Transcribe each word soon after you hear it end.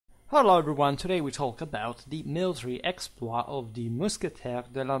Hello everyone, today we talk about the military exploit of the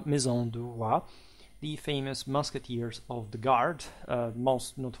Mousquetaires de la Maison du Roi, the famous musketeers of the guard,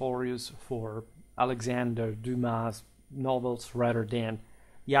 most notorious for Alexander Dumas' novels rather than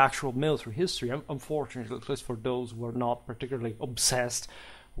the actual military history. Unfortunately, at least for those who are not particularly obsessed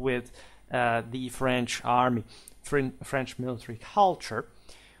with the French army, French military culture,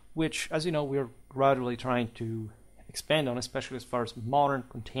 which, as you know, we're gradually trying to expand on, especially as far as modern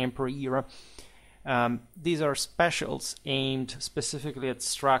contemporary era. These are specials aimed specifically at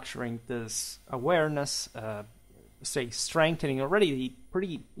structuring this awareness, strengthening already the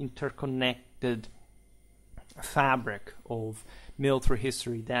pretty interconnected fabric of military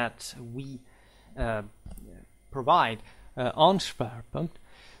history that we provide on Schwerpunkt.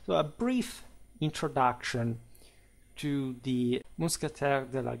 So a brief introduction to the Mousquetaires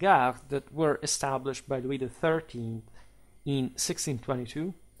de la Garde that were established by Louis XIII in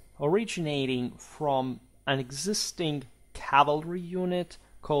 1622, originating from an existing cavalry unit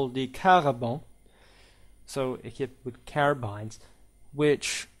called the Carabin, so equipped with carbines,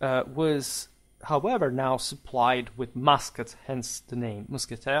 which was, however, now supplied with muskets, hence the name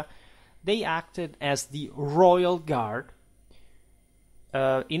Mousquetaires. They acted as the Royal Guard,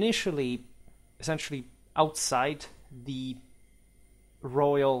 initially essentially outside the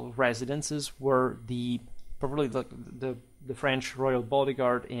royal residences where probably the French royal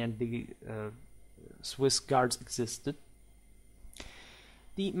bodyguard and the Swiss guards existed.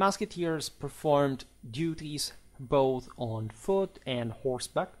 The musketeers performed duties both on foot and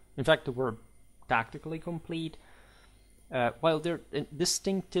horseback. In fact, they were tactically complete, while their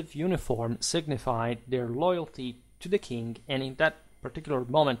distinctive uniform signified their loyalty to the king, and in that particular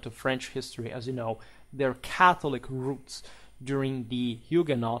moment of French history, as you know, their Catholic roots during the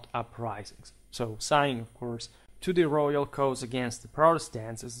Huguenot uprisings. So signing, of course, to the royal cause against the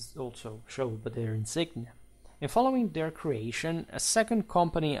Protestants, as is also shown by their insignia. And following their creation, a second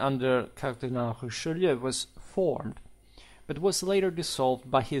company under Cardinal Richelieu was formed, but was later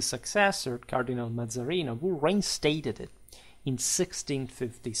dissolved by his successor, Cardinal Mazzarino, who reinstated it in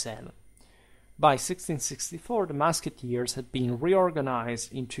 1657. By 1664, the musketeers had been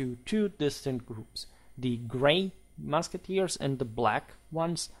reorganized into two distinct groups, the Grey Musketeers and the Black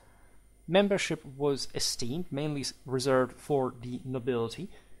ones. Membership was esteemed, mainly reserved for the nobility.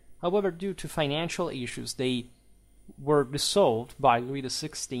 However, due to financial issues, they were dissolved by Louis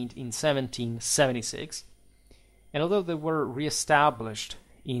XVI in 1776. And although they were re-established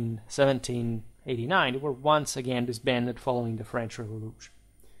in 1789, they were once again disbanded following the French Revolution.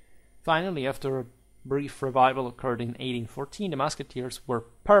 Finally, after a brief revival occurred in 1814, the musketeers were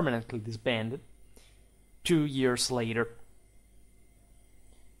permanently disbanded. 2 years later,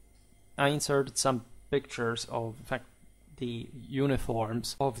 I inserted some pictures of, in fact, the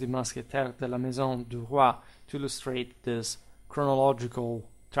uniforms of the Mousquetaires de la Maison du Roi to illustrate this chronological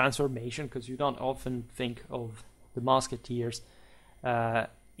transformation, because you don't often think of the musketeers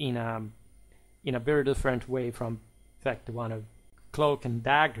in a very different way from, in fact, the one of Cloak and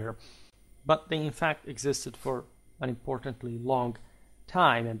Dagger, but they in fact existed for an importantly long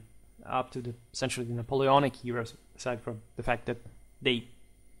time, and up to essentially the Napoleonic era, aside from the fact that they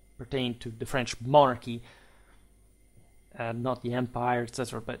pertained to the French monarchy, not the empire,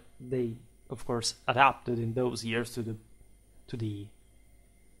 etc. But they, of course, adapted in those years to the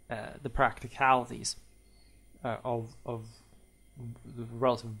practicalities of the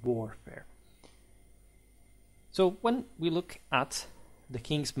relative warfare. So when we look at the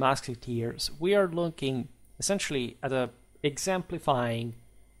King's Musketeers, we are looking essentially at a exemplifying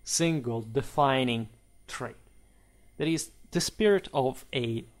single defining trait. That is the spirit of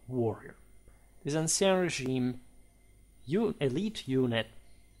a warrior. This Ancien Regime elite unit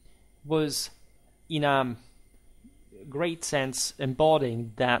was, in a great sense,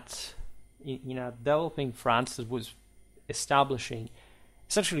 embodying that in a developing France that was establishing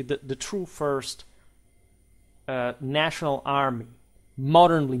essentially the true first national army,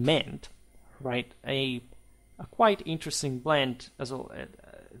 modernly manned, right? A quite interesting blend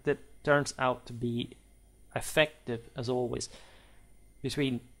that turns out to be effective, as always,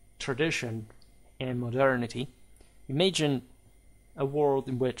 between tradition and modernity. Imagine a world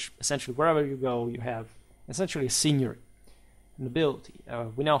in which essentially wherever you go you have essentially a seigneury, nobility.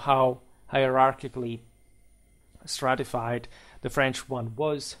 We know how hierarchically stratified the French one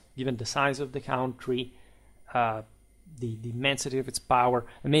was, given the size of the country, the immensity of its power.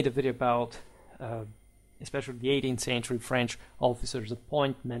 I made a video about especially the 18th century French officers'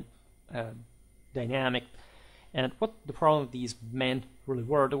 appointment dynamic, and what the problem of these men really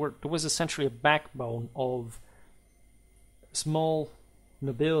were. There was essentially a backbone of small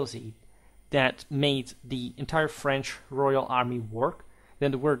nobility that made the entire French royal army work.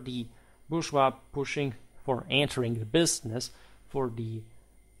 Then there were the bourgeois pushing for entering the business for the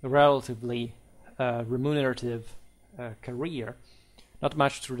relatively remunerative career, not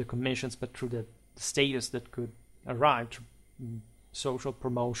much through the commissions, but through the status that could arrive through social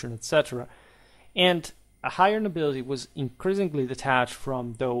promotion, etc. And a higher nobility was increasingly detached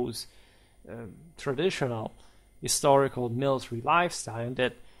from those traditional historical military lifestyle, and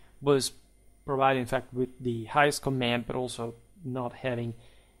that was provided, in fact, with the highest command, but also not having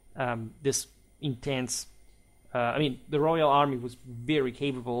this intense. The royal army was very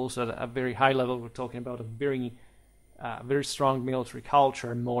capable, also at a very high level. We're talking about a very strong military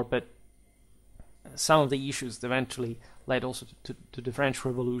culture and more, but some of the issues that eventually led also to the French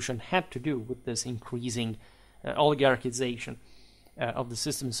Revolution had to do with this increasing oligarchization of the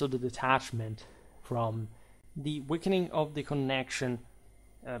system, so the detachment from the weakening of the connection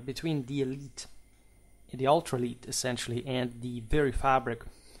between the elite, the ultra-elite essentially, and the very fabric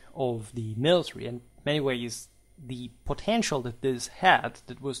of the military. And in many ways, the potential that this had,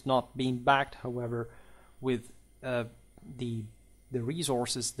 that was not being backed, however, with the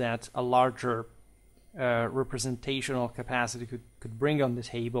resources that a larger representational capacity could bring on the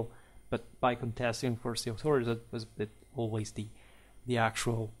table, but by contesting, of course, the authorities, that was always the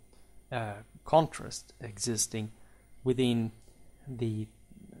actual contrast existing within the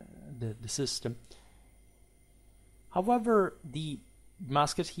system. However, the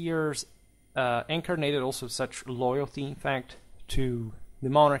Mousquetaires incarnated also such loyalty, in fact, to the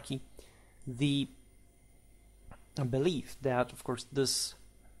monarchy, the belief that, of course, this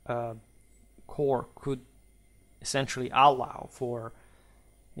corps could essentially allow for,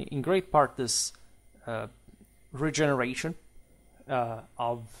 in great part, this regeneration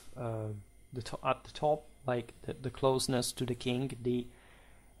of at the top, like the closeness to the king, the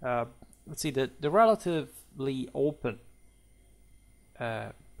relatively open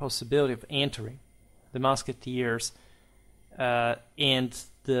possibility of entering the Mousquetaires, and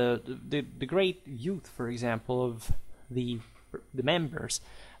the great youth, for example, of the members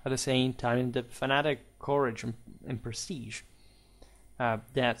at the same time, and the fanatic courage and prestige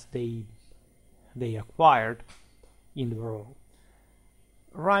that they acquired in the role.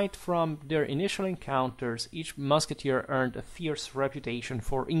 Right from their initial encounters, each musketeer earned a fierce reputation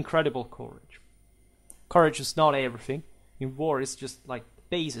for incredible courage. Courage is not everything. In war, it's just like the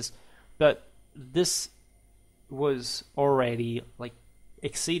basis. But this was already like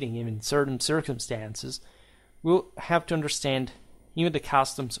exceeding him in certain circumstances. We'll have to understand even the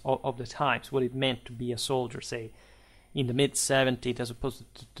customs of the times, what it meant to be a soldier, say, in the mid-17th as opposed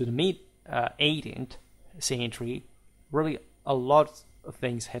to the mid-18th century. Really, a lot of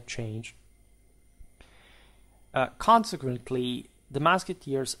things had changed. Consequently, the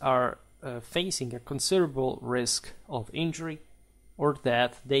Mousquetaires are facing a considerable risk of injury or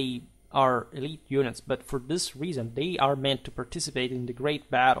death. They are elite units, but for this reason, they are meant to participate in the great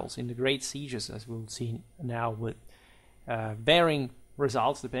battles, in the great sieges, as we'll see now, with varying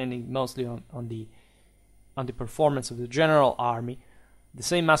results depending mostly on the performance of the general army. The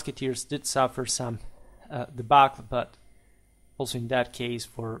same Mousquetaires did suffer some debacle, but also in that case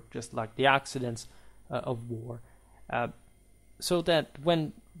for just like the accidents of war. So that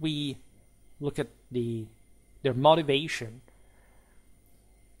when we look at their motivation,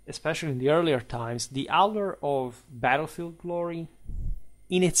 especially in the earlier times, the allure of battlefield glory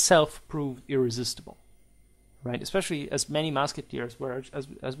in itself proved irresistible, right? Especially as many Mousquetaires were,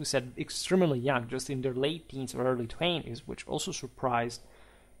 as we said, extremely young, just in their late teens or early 20s, which also surprised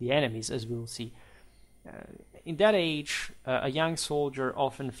the enemies, as we'll see. In that age, a young soldier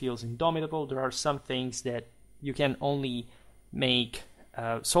often feels indomitable. There are some things that you can only make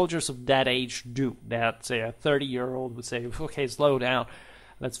soldiers of that age do, that, say, a 30-year-old would say, okay, slow down,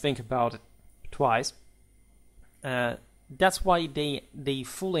 let's think about it twice. That's why they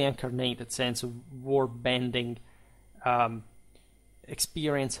fully incarnate that sense of war-bending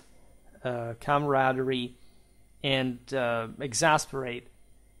experience, camaraderie, and exasperate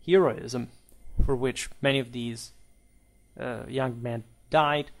heroism, for which many of these young men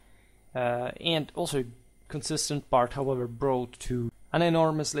died, and also consistent part, however, brought to an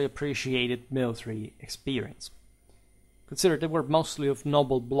enormously appreciated military experience. Consider they were mostly of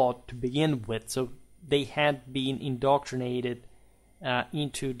noble blood to begin with, so they had been indoctrinated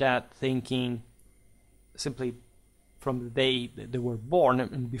into that thinking simply from the day they were born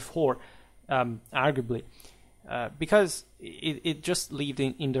and before, arguably, because it just lived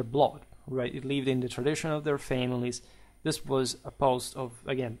in their blood. Right, it lived in the tradition of their families. This was a post of,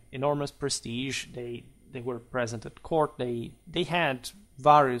 again, enormous prestige. They were present at court. They had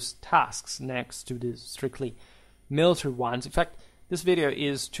various tasks next to the strictly military ones. In fact, this video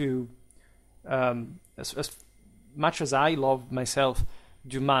is to, as much as I love myself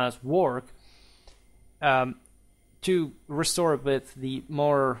Dumas' work, to restore a bit the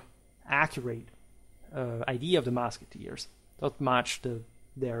more accurate idea of the Mousquetaires, not much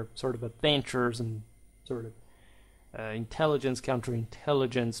their sort of adventures and sort of intelligence,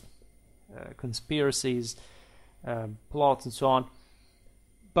 counterintelligence, conspiracies, plots, and so on.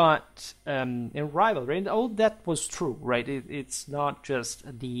 But in rivalry, and all that was true, right? It's not just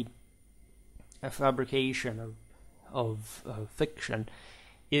a fabrication of fiction.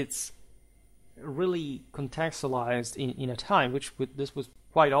 It's really contextualized in a time which this was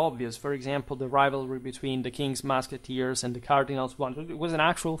quite obvious. For example, the rivalry between the King's Mousquetaires and the Cardinals one, it was an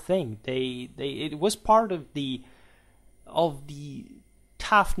actual thing. It was part of the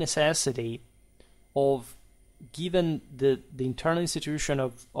tough necessity of, given the internal institution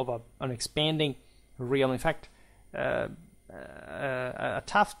of an expanding realm, in fact, a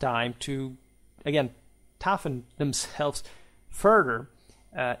tough time to, again, toughen themselves further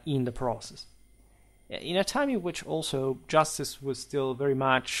in the process. In a time in which also justice was still very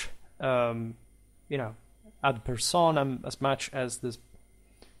much, ad personam, as much as this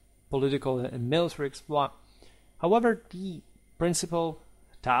political and military exploit. However, the principal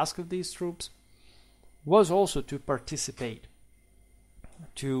task of these troops was also to participate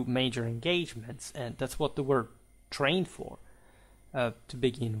to major engagements, and that's what they were trained for to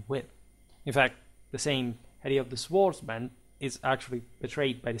begin with. In fact, the same idea of the swordsman is actually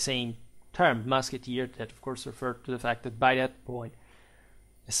betrayed by the same term, musketeer, that of course referred to the fact that by that point,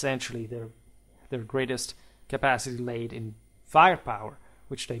 essentially their greatest capacity laid in firepower,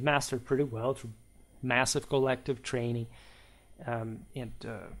 which they mastered pretty well through massive collective training and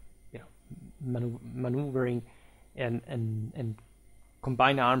maneuvering and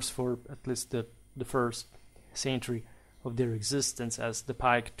combined arms for at least the first century of their existence, as the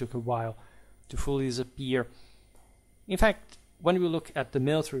pike took a while to fully disappear. In fact, when we look at the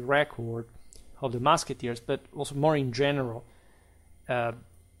military record of the Mousquetaires, but also more in general,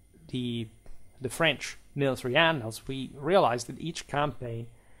 the French military annals, we realize that each campaign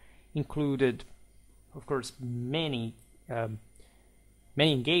included, of course, many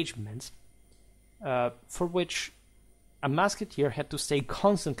engagements for which a musketeer had to stay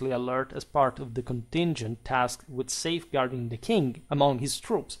constantly alert as part of the contingent tasked with safeguarding the king among his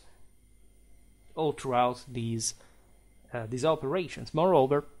troops all throughout these operations.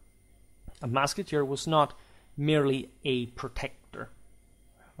 Moreover, a musketeer was not merely a protector.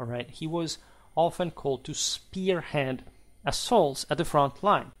 All right, he was often called to spearhead assaults at the front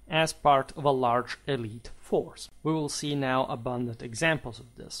line as part of a large elite force. We will see now abundant examples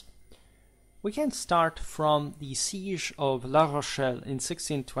of this. We can start from the siege of La Rochelle in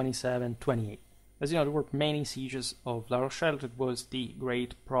 1627-28. As you know, there were many sieges of La Rochelle. It was the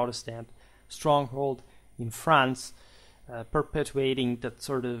great Protestant stronghold in France, perpetuating that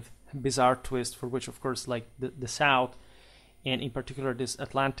sort of bizarre twist for which, of course, like the South, and in particular this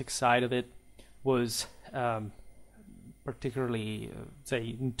Atlantic side of it, was particularly,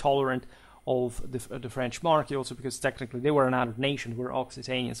 say, intolerant of the French monarchy, also because technically they were another nation, where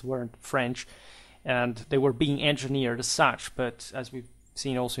Occitanians weren't French, and they were being engineered as such. But as we've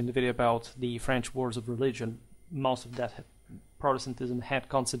seen also in the video about the French wars of religion, most of that Protestantism had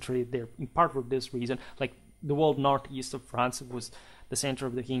concentrated there, in part for this reason. Like the whole northeast of France was the center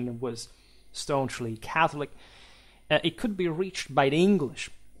of the kingdom, was staunchly Catholic. It could be reached by the English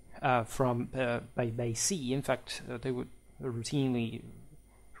by sea. In fact, they would routinely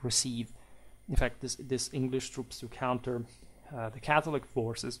receive, in fact, this English troops to counter the Catholic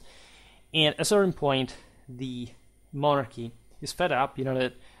forces. And at a certain point, the monarchy is fed up,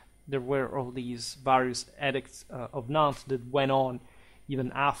 that there were all these various edicts of Nantes that went on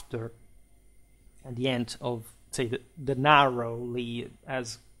even after the end of, say, the narrowly,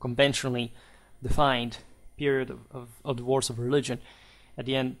 as conventionally defined, period of the wars of religion at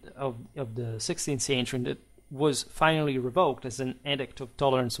the end of the 16th century, and it was finally revoked as an edict of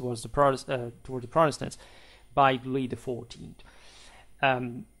tolerance towards the Protestants by Louis XIV.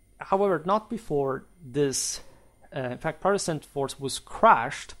 However, not before this, in fact, Protestant force was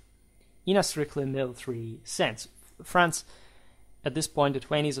crushed in a strictly military sense. France, at this point, the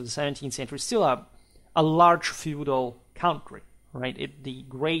 20s of the 17th century, is still a large feudal country, right? The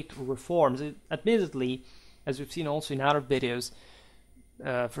great reforms, admittedly, as we've seen also in other videos,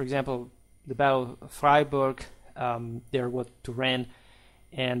 for example, the Battle of Freiburg, there what Turenne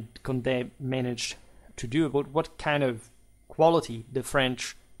and Condé managed to do, but what kind of quality the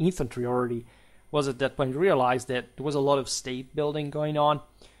French infantry already was at that point realized that there was a lot of state building going on,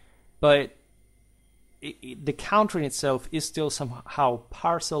 but the country in itself is still somehow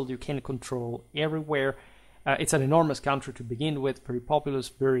parceled. You can control everywhere. It's an enormous country to begin with, very populous,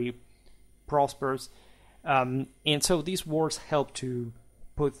 very prosperous. And so these wars help to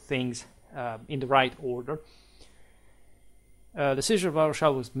put things in the right order. The siege of La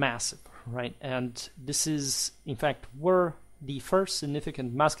Rochelle was massive, right? And this is, in fact, where the first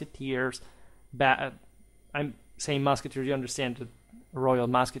significant musketeers, I'm saying musketeers, you understand the royal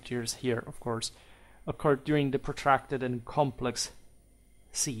musketeers here, of course, occurred during the protracted and complex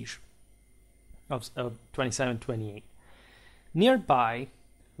siege of 27-28. Nearby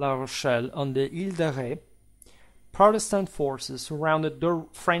La Rochelle, on the Ile de Ré, Protestant forces surrounded the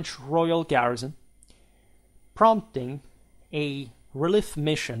French royal garrison, prompting a relief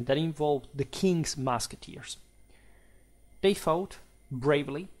mission that involved the king's musketeers. They fought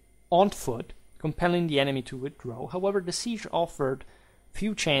bravely, on foot, compelling the enemy to withdraw. However, the siege offered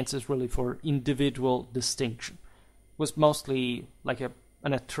few chances really for individual distinction. It was mostly like an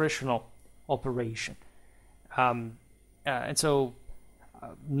attritional operation. And so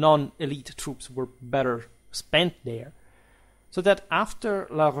non-elite troops were better spent there. So that after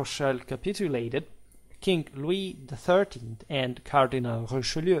La Rochelle capitulated, King Louis XIII and Cardinal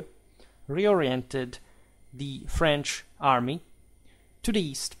Richelieu reoriented the French army to the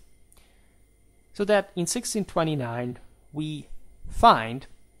east. So that in 1629 we find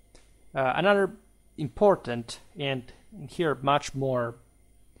another important and here much more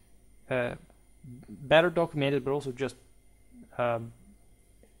better documented but also just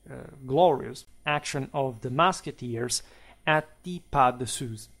glorious action of the musketeers at the Pas de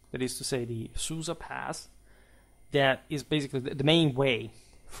Suze, that is to say the Susa Pass, that is basically the main way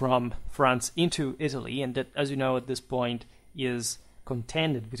from France into Italy, and that, as you know, at this point is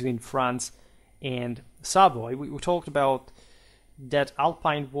contended between France and Savoy. We talked about that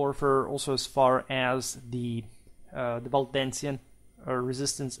Alpine warfare also as far as the Valenciennes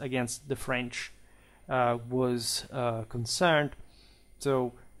resistance against the French was concerned.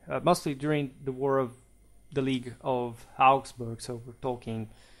 So mostly during the War of the League of Augsburg, so we're talking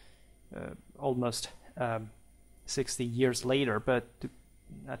almost 60 years later, but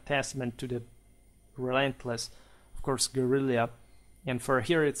a testament to the relentless, of course, guerrilla. And for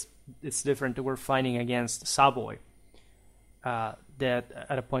here it's different. We're fighting against Savoy, that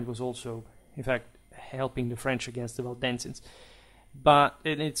at a point was also, in fact, helping the French against the Valenciennes. But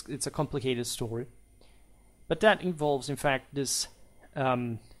it's a complicated story. But that involves, in fact, this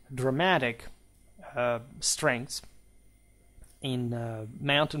dramatic strengths in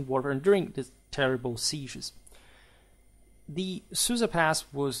mountain warfare and during the terrible sieges. The Susa Pass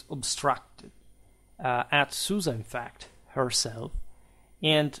was obstructed at Susa, in fact, herself,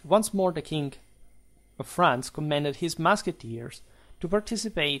 and once more the King of France commanded his musketeers to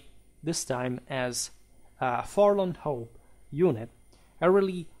participate, this time as a forlorn hope unit, a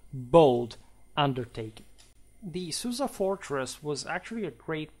really bold undertaking. The Susa fortress was actually a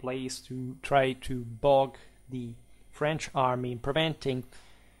great place to try to bog the French army, preventing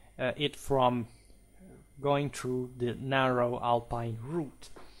it from going through the narrow Alpine route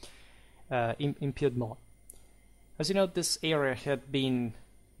in Piedmont. As you know, this area had been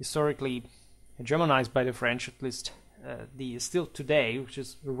historically hegemonized by the French, at least still today, which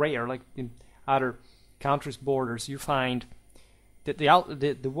is rare, like in other countries' borders, you find that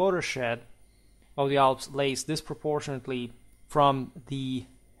the watershed of the Alps lays disproportionately from the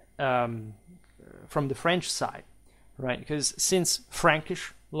French side, right? Because since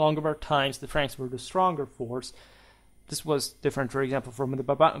Frankish Longobards times, the Franks were the stronger force. This was different, for example, from the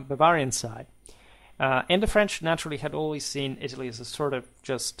Bavarian side. And the French naturally had always seen Italy as a sort of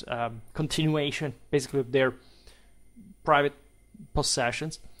just continuation, basically, of their private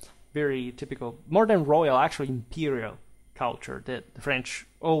possessions. Very typical, more than royal, actually imperial culture that the French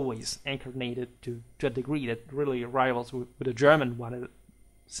always incarnated to a degree that really rivals with the German one at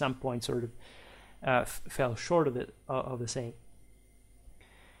some point sort of fell short of it, of the same.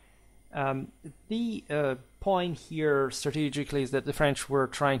 The point here strategically is that the French were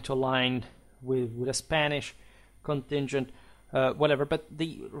trying to align with a Spanish contingent, whatever. But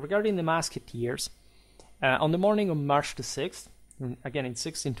regarding the musketeers, on the morning of March the 6th, again in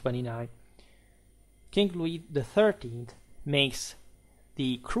 1629, King Louis XIII makes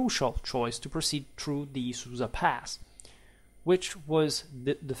the crucial choice to proceed through the Susa Pass, which was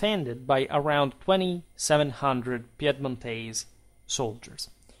defended by around 2,700 Piedmontese soldiers.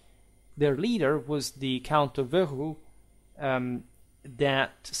 Their leader was the Count of Verrou,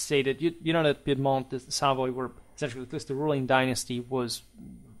 that stated, you know that Piedmont, the Savoy, were essentially, at least the ruling dynasty was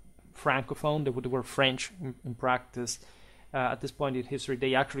francophone. They were French in practice. At this point in history,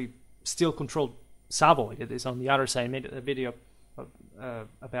 they actually still controlled Savoy. It is on the other side. I made a video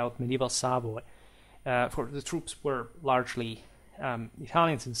about medieval Savoy. For the troops were largely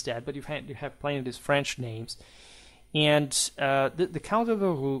Italians instead, but you have plenty of these French names. And the Count of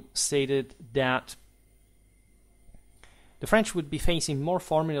Varoux stated that the French would be facing more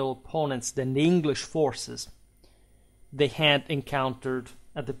formidable opponents than the English forces they had encountered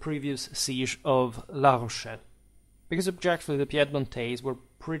at the previous siege of La Rochelle. Because objectively, the Piedmontese were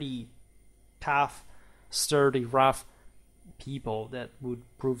pretty tough, sturdy, rough people that would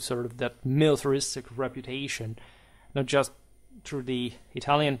prove sort of that militaristic reputation, not just through the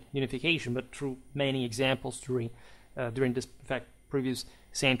Italian unification, but through many examples during this, in fact, previous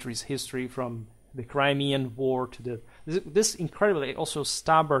centuries' history, from the Crimean War to this incredibly also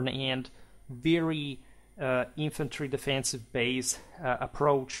stubborn and very infantry defensive based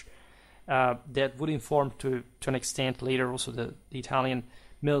approach that would inform to an extent later also the Italian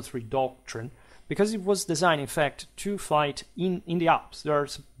military doctrine, because it was designed in fact to fight in the Alps. There are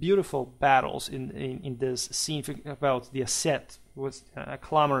some beautiful battles in this scene about the Assiette, was a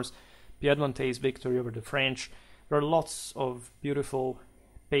clamorous Piedmontese victory over the French. There are lots of beautiful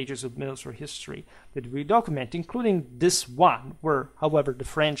pages of military history that we document, including this one, where, however, the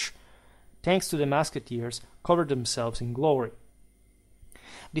French, thanks to the Mousquetaires, covered themselves in glory.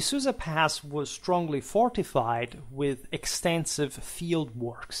 The Susa Pass was strongly fortified with extensive field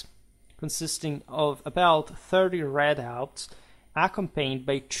works, consisting of about 30 redoubts, accompanied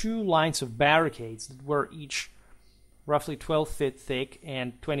by 2 lines of barricades that were each roughly 12 feet thick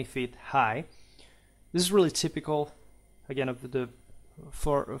and 20 feet high. This is really typical, again, of the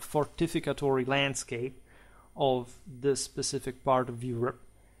fortificatory landscape of this specific part of Europe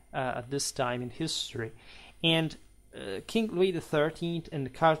at this time in history. And King Louis XIII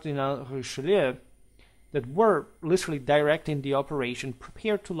and Cardinal Richelieu, that were literally directing the operation,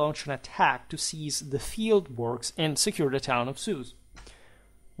 prepared to launch an attack to seize the field works and secure the town of Suze,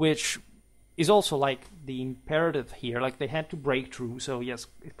 which is also like the imperative here. Like, they had to break through, so yes,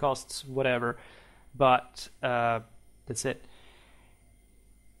 it costs whatever, but that's it.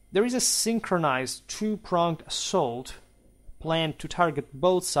 There is a synchronized 2-pronged assault planned to target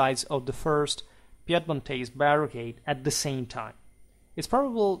both sides of the first Piedmontese barricade at the same time. It's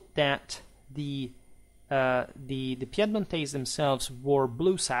probable that the Piedmontese themselves wore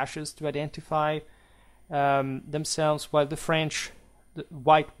blue sashes to identify themselves, while the French, the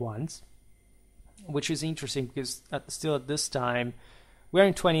white ones, which is interesting because still at this time, we're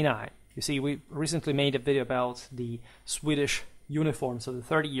in 29. You see, we recently made a video about the Swedish uniforms of the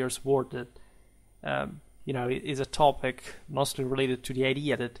 30 Years' War that, is a topic mostly related to the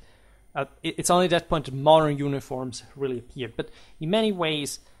idea that it's only at that point that modern uniforms really appeared. But in many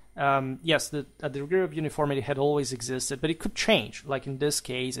ways, yes, a degree of uniformity had always existed, but it could change. Like in this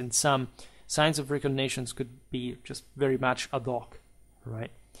case, and some signs of recognition could be just very much ad hoc,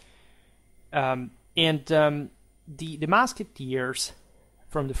 right? The Mousquetaires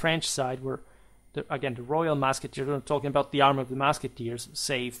from the French side were, again, the Royal Mousquetaires. We're not talking about the arm of the Mousquetaires,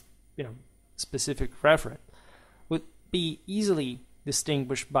 save specific reference, would be easily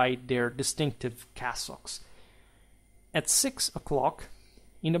distinguished by their distinctive cassocks. At 6 o'clock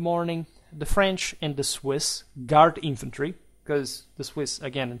in the morning, the French and the Swiss guard infantry, because the Swiss,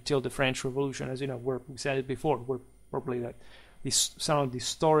 again, until the French Revolution, as you know, we said it before, were probably like some of the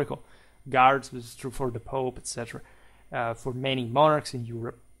historical guards. This is true for the Pope, etc., for many monarchs in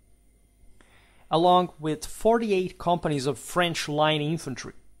Europe, along with 48 companies of French line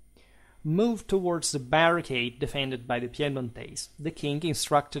infantry, moved towards the barricade defended by the Piedmontese. The king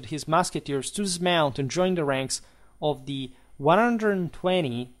instructed his musketeers to dismount and join the ranks of the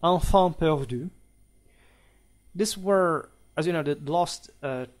 120 enfants perdus. These were, as you know, the lost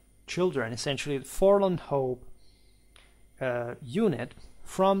children, essentially the forlorn hope unit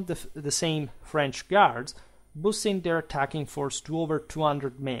from the same French guards, boosting their attacking force to over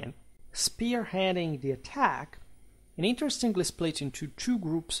 200 men. Spearheading the attack, and interestingly split into 2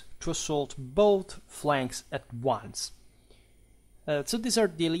 groups to assault both flanks at once. So these are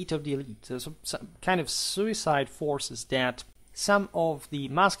the elite of the elite, so some kind of suicide forces that some of the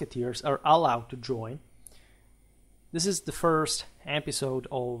musketeers are allowed to join. This is the first episode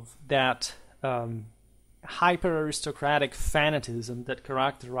of that hyper-aristocratic fanatism that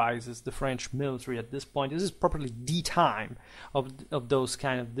characterizes the French military at this point. This is properly the time of those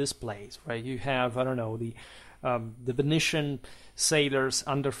kind of displays, right? You have, I don't know, the Venetian sailors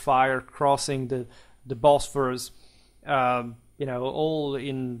under fire crossing the Bosphorus, all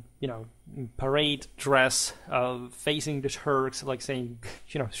in, in parade dress, facing the Turks, like saying,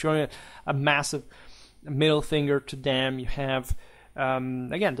 showing a massive middle finger to them. You have,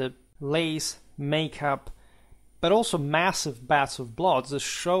 again, the lace, makeup, but also massive baths of blood that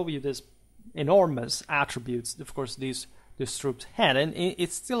show you this enormous attributes, of course, these troops had. And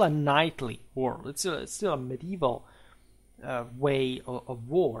it's still a knightly world. It's still a medieval way of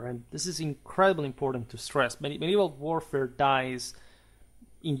war, and this is incredibly important to stress. Medieval warfare dies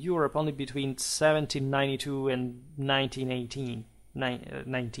in Europe only between 1792 and 1918,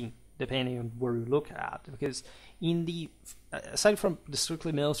 19, depending on where you look at, because aside from the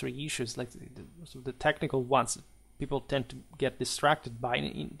strictly military issues, like the technical ones, people tend to get distracted by,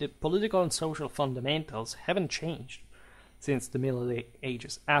 the political and social fundamentals haven't changed since the Middle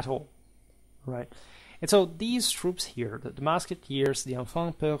Ages at all, right? And so these troops here, the Mousquetaires, the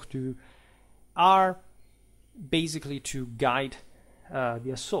Enfants Perdus, are basically to guide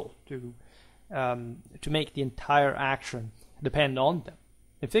the assault, to make the entire action depend on them.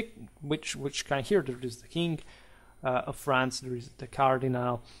 In fact, which kind of here, there is the King of France, there is the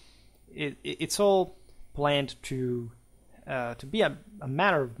Cardinal. It's all planned to be a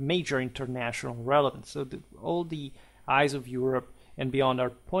matter of major international relevance. So all the eyes of Europe and beyond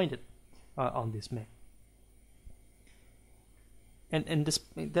are pointed on this man. And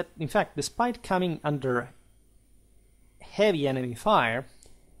in fact, despite coming under heavy enemy fire,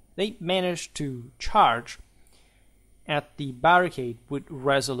 they managed to charge at the barricade with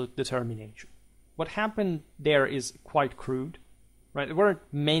resolute determination. What happened there is quite crude, right? There weren't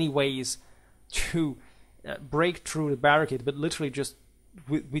many ways to break through the barricade, but literally just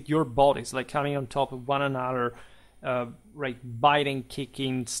with your bodies, like coming on top of one another, right, biting,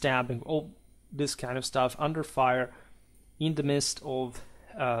 kicking, stabbing, all this kind of stuff under fire, in the midst of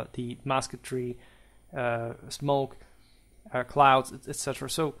the musketry, smoke, clouds, etc.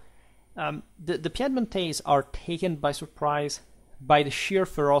 So the Piedmontese are taken by surprise by the sheer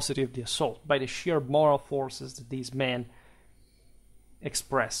ferocity of the assault, by the sheer moral forces that these men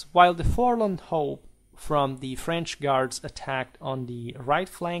express, while the forlorn hope from the French guards attacked on the right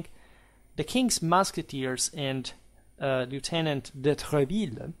flank, the King's Musketeers and Lieutenant de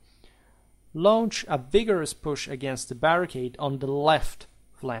Treville launch a vigorous push against the barricade on the left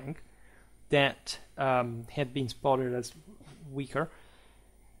flank that had been spotted as weaker,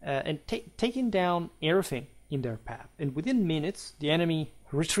 and taking down everything in their path. And within minutes, the enemy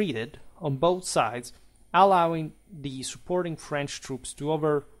retreated on both sides, allowing the supporting French troops to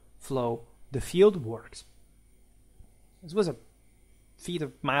overflow the field works. This was a feat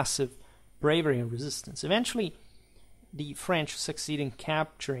of massive bravery and resistance. Eventually, the French succeed in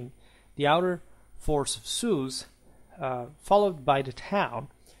capturing the outer force of Susa, followed by the town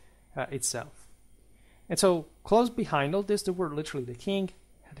itself. And so, close behind all this, there were literally the king,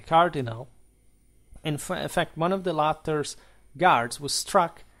 the cardinal. In fact, one of the latter's guards was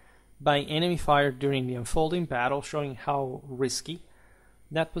struck by enemy fire during the unfolding battle, showing how risky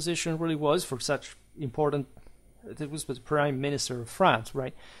that position really was for such important. It was the Prime Minister of France,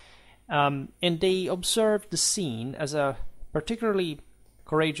 right? And they observed the scene as a particularly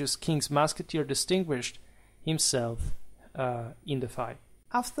courageous King's Musketeer distinguished himself in the fight.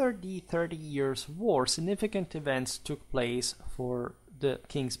 After the 30 Years' War, significant events took place for the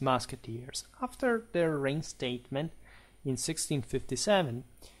King's Musketeers. After their reinstatement in 1657,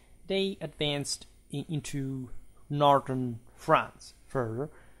 they advanced into northern France further.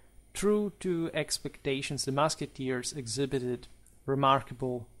 True to expectations, the Musketeers exhibited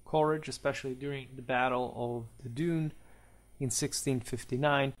remarkable courage, especially during the Battle of the Dune in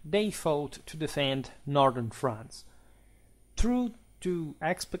 1659. They fought to defend northern France. True to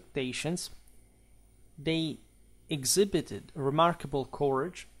expectations, they exhibited remarkable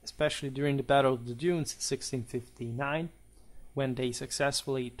courage, especially during the Battle of the Dunes in 1659, when they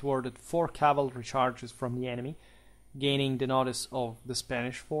successfully thwarted 4 cavalry charges from the enemy, gaining the notice of the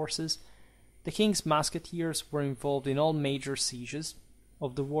Spanish forces. The King's Musketeers were involved in all major sieges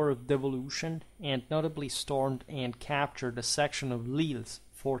of the War of Devolution, and notably stormed and captured a section of Lille's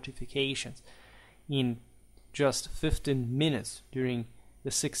fortifications in just 15 minutes during the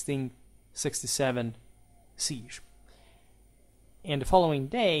 1667 siege. And the following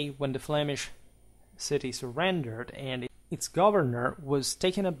day, when the Flemish city surrendered and its governor was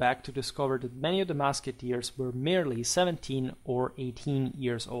taken aback to discover that many of the musketeers were merely 17 or 18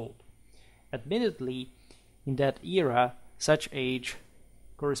 years old. Admittedly, in that era, such age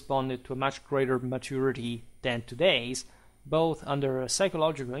corresponded to a much greater maturity than today's, both under a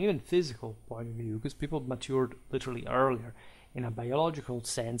psychological and even physical point of view, because people matured literally earlier in a biological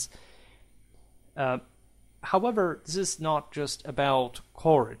sense. However, this is not just about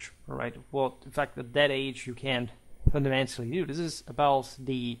courage, right? What, in fact, at that age you can fundamentally do. This is about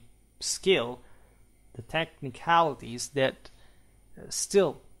the skill, the technicalities that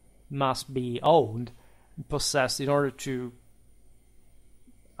still must be owned and possessed in order to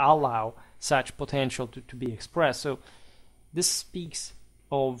allow such potential to be expressed. So this speaks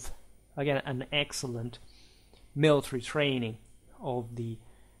of, again, an excellent military training of the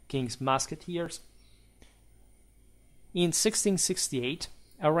King's Musketeers. In 1668,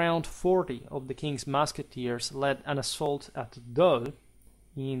 around 40 of the King's Musketeers led an assault at Dole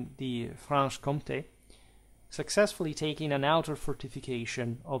in the Franche-Comté, successfully taking an outer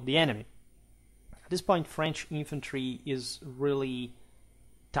fortification of the enemy. At this point, French infantry is really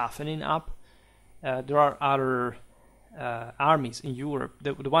toughening up. There are other armies in Europe,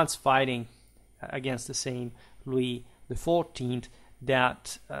 the ones fighting against the same Louis XIV,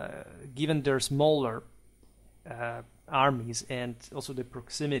 that given their smaller armies and also the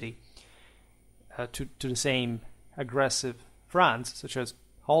proximity to the same aggressive France, such as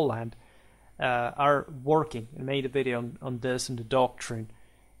Holland, are working, and made a video on this and the doctrine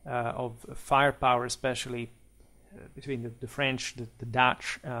of firepower, especially between the French, the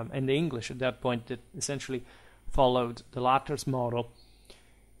Dutch, and the English at that point, that essentially followed the latter's model,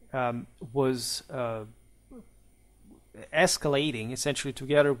 was escalating essentially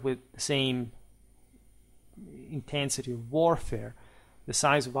together with the same intensity of warfare, the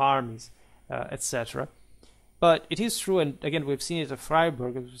size of armies, etc. But it is true, and again we've seen it at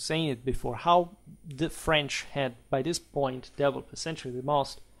Freiburg, I was saying it before, how the French had by this point developed essentially the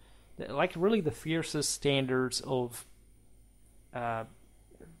most, like really the fiercest standards of,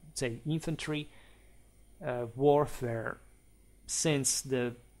 say, infantry warfare since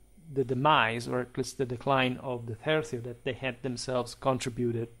the demise, or at least the decline of the Tercio that they had themselves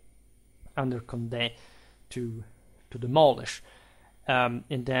contributed under Condé to demolish,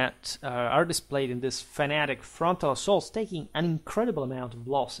 and that are displayed in this fanatic frontal assaults, taking an incredible amount of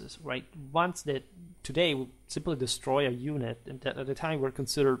losses, right? Ones that today would simply destroy a unit, and that at the time were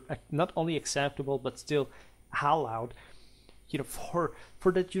considered not only acceptable but still allowed, for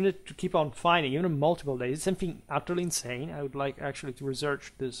that unit to keep on fighting, multiple days. It's something utterly insane. I would like actually to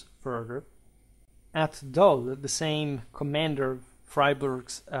research this further. At Dole, the same commander of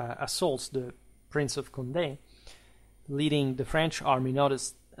Freiburg's assaults, the Prince of Condé, leading the French army,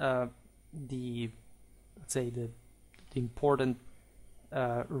 noticed the important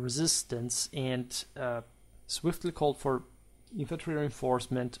resistance, and swiftly called for infantry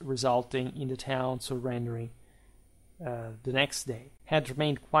reinforcement, resulting in the town surrendering the next day. Had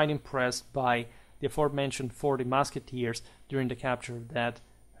remained quite impressed by the aforementioned 40 musketeers during the capture of that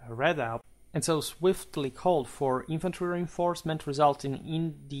redoubt, and so swiftly called for infantry reinforcement, resulting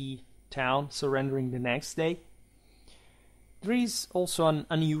in the town surrendering the next day. There is also an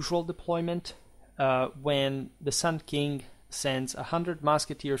unusual deployment when the Sun King sends 100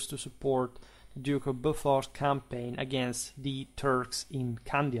 musketeers to support the Duke of Beaufort's campaign against the Turks in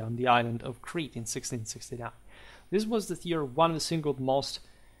Candia on the island of Crete in 1669. This was the year one of the single most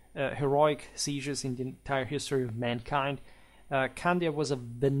heroic sieges in the entire history of mankind. Candia was a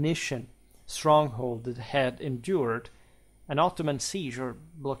Venetian stronghold that had endured an Ottoman siege or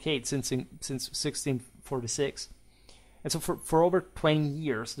blockade since 1646. And so for over 20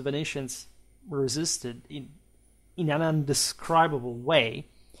 years, the Venetians resisted in an indescribable way.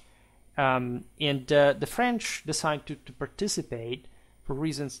 And the French decided to participate for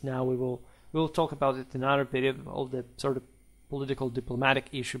reasons now we will talk about it in another video, all the sort of political diplomatic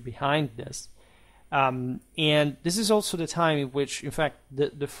issue behind this. And this is also the time in which, in fact,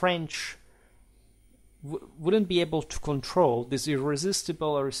 the French wouldn't be able to control this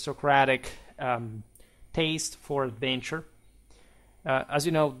irresistible aristocratic taste for adventure. As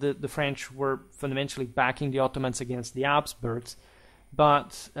you know, the French were fundamentally backing the Ottomans against the Habsburgs,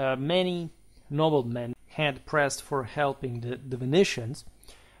 but many noblemen had pressed for helping the Venetians.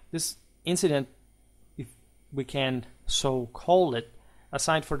 This incident, if we can so call it,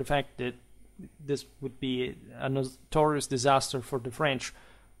 aside for the fact that this would be a notorious disaster for the French,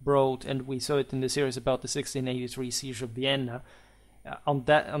 brought, and we saw it in the series about the 1683 siege of Vienna, on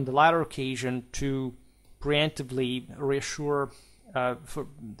the latter occasion to preemptively reassure for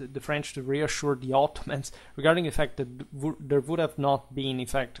the French to reassure the Ottomans regarding the fact that there would have not been, in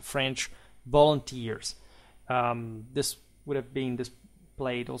fact, French volunteers. This would have been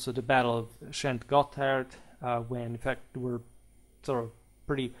displayed also the Battle of Saint-Gothard, when, in fact, there were sort of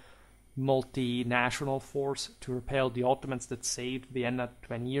pretty multinational force to repel the Ottomans that saved Vienna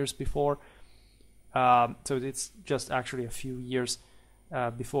 20 years before. So it's just actually a few years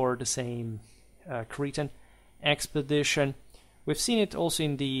before the same Cretan. expedition. We've seen it also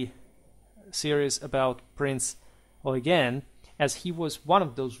in the series about Prince Eugen, as he was one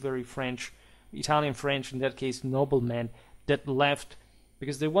of those very Italian-French, in that case, noblemen that left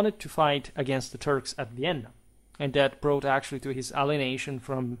because they wanted to fight against the Turks at Vienna, and that brought actually to his alienation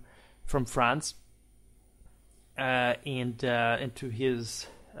from France, and to his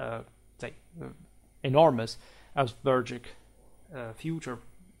enormous Habsburgic future,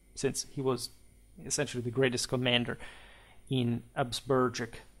 since he was essentially the greatest commander in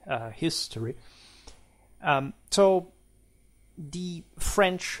Habsburgic history. So the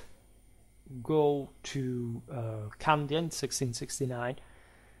French go to Candia in 1669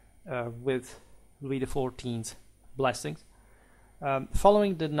 with Louis XIV's blessings.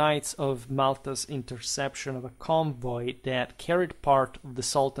 Following the Knights of Malta's interception of a convoy that carried part of the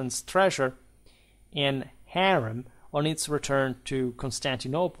Sultan's treasure and harem on its return to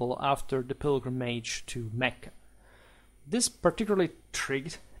Constantinople after the pilgrimage to Mecca. This particularly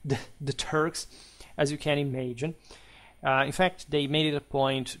triggered the Turks, as you can imagine. In fact, they made it a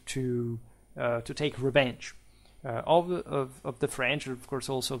point to take revenge of the French, and of course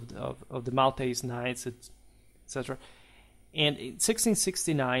also of the Maltese Knights, etc. And in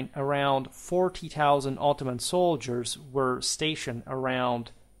 1669, around 40,000 Ottoman soldiers were stationed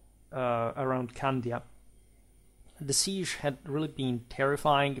around Candia. The siege had really been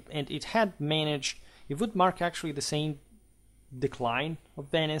terrifying, and it would mark actually the same decline of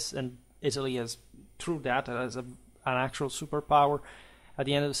Venice and Italy as an actual superpower at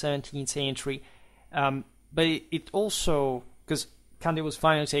the end of the 17th century. But it also, because Candia was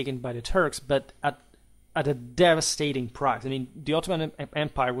finally taken by the Turks, but at a devastating price. I mean, the Ottoman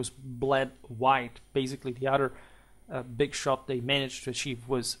Empire was bled white. Basically, the other big shot they managed to achieve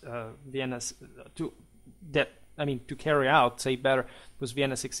was Vienna's to carry out, say better, was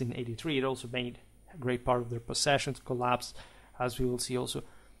Vienna 1683. It also made a great part of their possessions collapse, as we will see also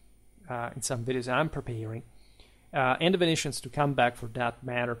in some videos I'm preparing. And the Venetians to come back for that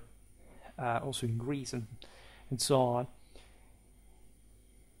matter, also in Greece and so on.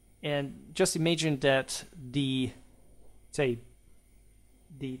 And just imagine that the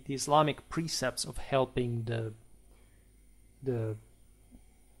Islamic precepts of helping the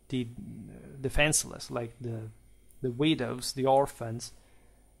defenseless, like the widows, the orphans,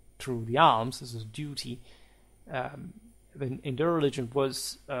 through the alms as a duty, in their religion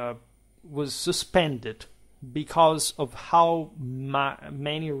was suspended because of how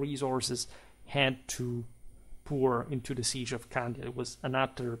many resources had to pour into the siege of Candia. It was an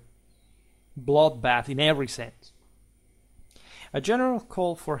utter bloodbath in every sense. A general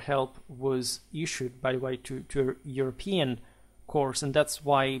call for help was issued, by the way, to a European course, and that's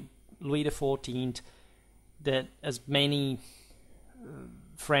why Louis XIV, that as many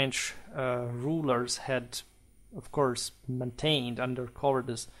French rulers had, of course, maintained under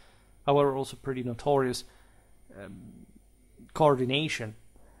Commodus, however also pretty notorious coordination,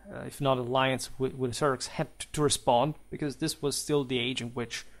 if not alliance with the Turks, had to respond, because this was still the age in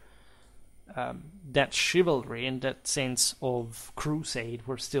which that chivalry and that sense of crusade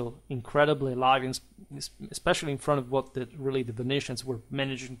were still incredibly alive, especially in front of what the Venetians were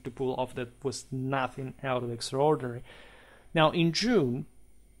managing to pull off. That was nothing out of extraordinary. Now, in June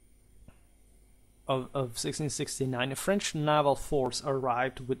of 1669, a French naval force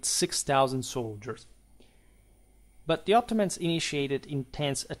arrived with 6,000 soldiers. But the Ottomans initiated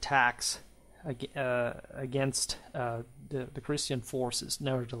intense attacks against the Christian forces,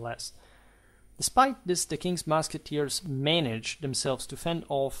 nevertheless. Despite this, the king's Mousquetaires managed themselves to fend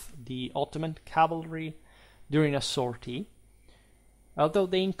off the Ottoman cavalry during a sortie, although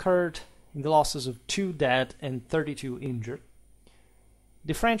they incurred the losses of 2 dead and 32 injured.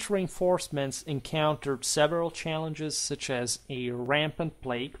 The French reinforcements encountered several challenges, such as a rampant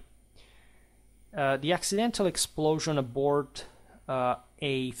plague, the accidental explosion aboard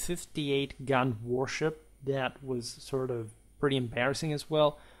a 58-gun warship that was sort of pretty embarrassing as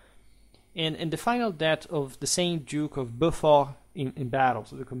well, and the final death of the Saint Duke of Beaufort in battle,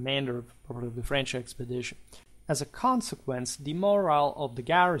 so the commander of the French expedition. As a consequence, the morale of the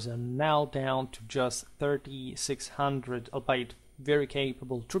garrison, now down to just 3,600, albeit very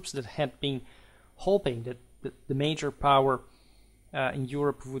capable troops that had been hoping that the major power in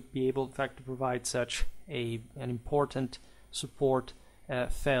Europe would be able, in fact, to provide such an important support,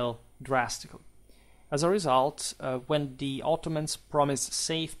 fell drastically. As a result, when the Ottomans promised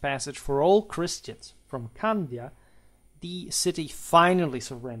safe passage for all Christians from Candia, the city finally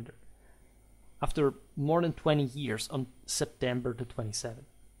surrendered after more than 20 years on September the 27th.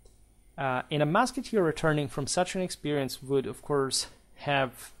 And a musketeer returning from such an experience would, of course,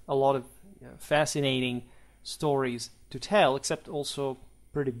 have a lot of fascinating stories to tell, except also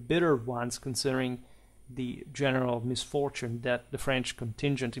pretty bitter ones considering the general misfortune that the French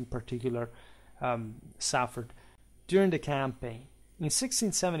contingent in particular suffered during the campaign. In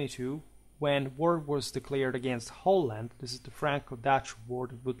 1672, when war was declared against Holland, this is the Franco-Dutch War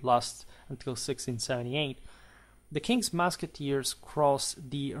that would last until 1678, the king's musketeers crossed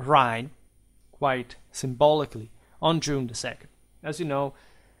the Rhine, quite symbolically, on June the 2nd. As you know,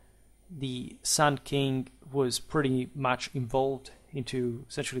 the Sun King was pretty much involved into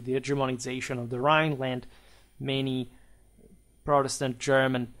essentially the hegemonization of the Rhineland. Many Protestant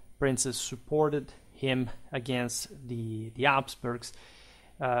German princes supported him against the Habsburgs,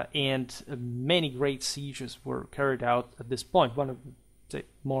 and many great sieges were carried out at this point. One of the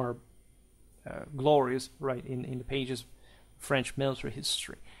more glorious, right, in the pages of French military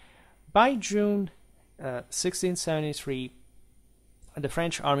history. By June 1673, the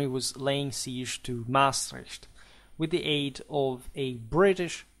French army was laying siege to Maastricht with the aid of a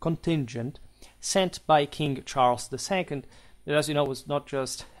British contingent sent by King Charles II, that, as you know, was not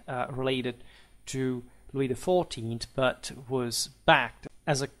just related to Louis XIV, but was backed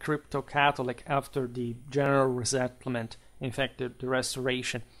as a crypto-Catholic after the general resettlement, in fact, the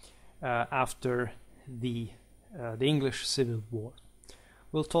restoration after the English Civil War.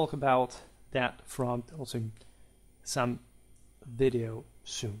 We'll talk about that front also in some video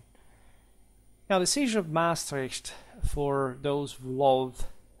soon. Now, the siege of Maastricht, for those who love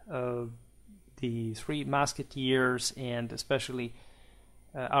the Three Musketeers and especially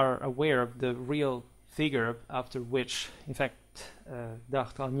are aware of the real figure after which, in fact,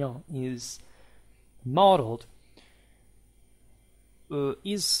 D'Artagnan is modeled,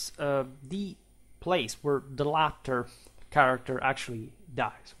 is the place where the latter character actually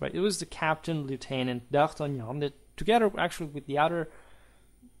dies. Right? It was the Captain Lieutenant D'Artagnan that, together actually with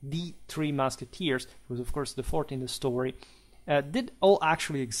the Three Musketeers, who was of course the fourth in the story, did all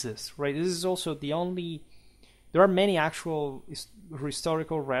actually exist. Right? This is also the only. There are many actual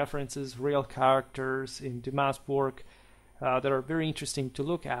historical references, real characters in Dumas' work that are very interesting to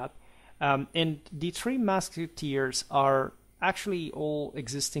look at. And the Three Musketeers are actually all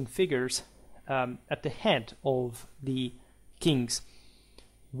existing figures at the head of the king's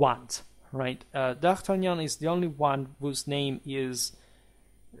wand. Right? D'Artagnan is the only one whose name is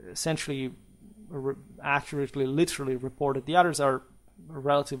essentially accurately, literally reported. The others are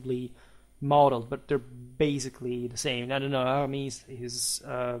relatively modeled, but they're basically the same. I don't know, Aramis is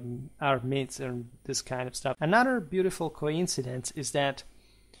Aramis and this kind of stuff. Another beautiful coincidence is that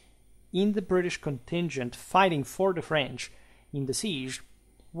in the British contingent fighting for the French in the siege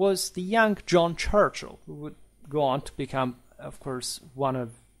was the young John Churchill, who would go on to become, of course, one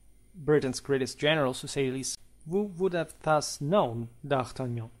of Britain's greatest generals, to say the least, who would have thus known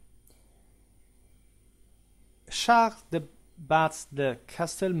D'Artagnan. Charles de Batz de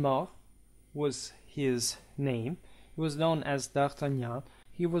Castelmort was his name. He was known as D'Artagnan.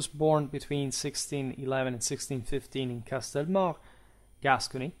 He was born between 1611 and 1615 in Castelmort,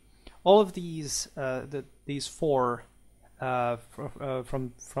 Gascony. All of these four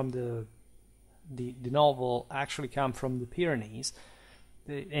from the novel actually come from the Pyrenees,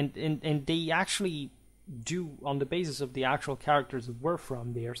 and they actually do on the basis of the actual characters that were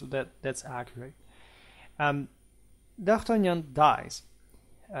from there, so that's accurate. D'Artagnan dies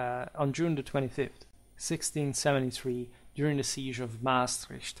on June the 25th, 1673, during the siege of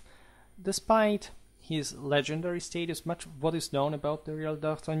Maastricht. Despite his legendary status, much of what is known about the real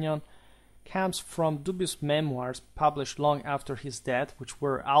D'Artagnan comes from dubious memoirs published long after his death, which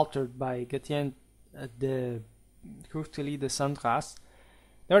were altered by Gatien de Courtelis de Sandras.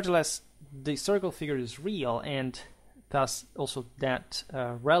 Nevertheless, the historical figure is real and thus also that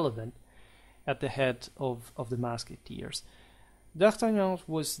relevant at the head of the Musketeers. D'Artagnan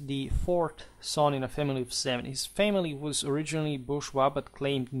was the fourth son in a family of 7. His family was originally bourgeois but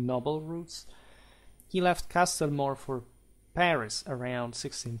claimed noble roots. He left Castelmort for Paris around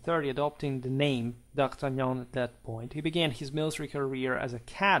 1630, adopting the name D'Artagnan at that point. He began his military career as a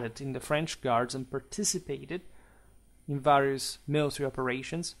cadet in the French Guards and participated in various military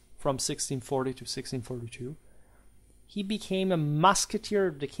operations from 1640 to 1642. He became a musketeer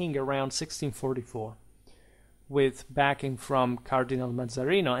of the king around 1644, with backing from Cardinal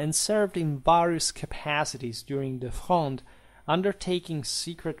Mazzarino, and served in various capacities during the Fronde, undertaking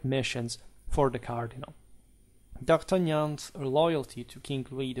secret missions for the cardinal. D'Artagnan's loyalty to King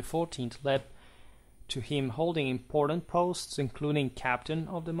Louis XIV led to him holding important posts, including captain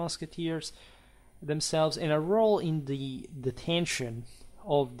of the Musketeers themselves, and a role in the detention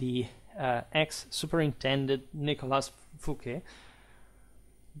of the ex-superintendent Nicolas Fouquet.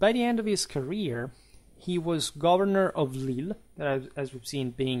 By the end of his career, he was governor of Lille, as we've seen,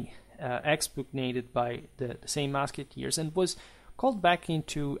 being expugnated by the same Mousquetaires, and was called back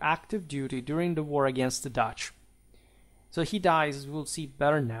into active duty during the war against the Dutch. So he dies, as we'll see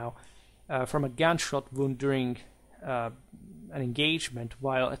better now, from a gunshot wound during an engagement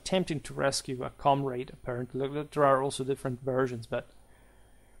while attempting to rescue a comrade, apparently. There are also different versions, but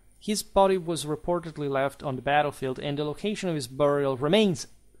his body was reportedly left on the battlefield, and the location of his burial remains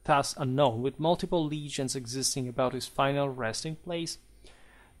thus unknown, with multiple legends existing about his final resting place.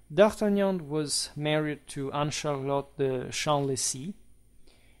 D'Artagnan was married to Anne-Charlotte de Chamblessy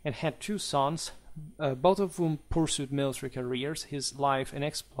and had 2 sons, both of whom pursued military careers. His life and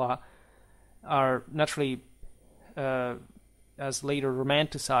exploit are naturally as later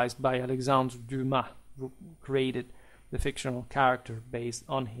romanticized by Alexandre Dumas, who created the fictional character based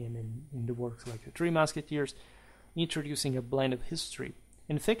on him in the works like The Three Musketeers, introducing a blend of history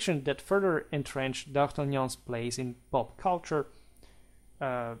and fiction that further entrenched D'Artagnan's place in pop culture.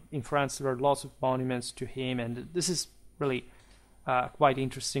 In France, there are lots of monuments to him, and this is really quite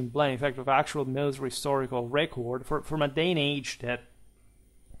interesting blend, in fact, of actual military historical record from a day and age that,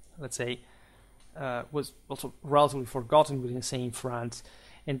 let's say, was also relatively forgotten within, say, France,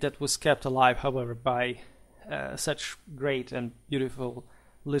 and that was kept alive, however, by such great and beautiful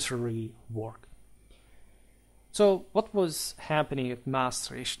literary work. So, what was happening at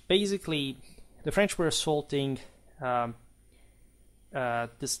Maastricht? Basically, the French were assaulting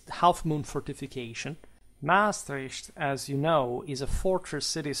this half-moon fortification. Maastricht, as you know, is a fortress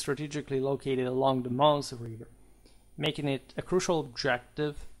city strategically located along the Meuse River, making it a crucial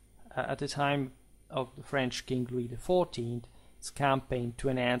objective at the time of the French King Louis XIV's campaign to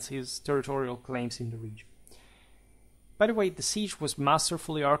enhance his territorial claims in the region. By the way, the siege was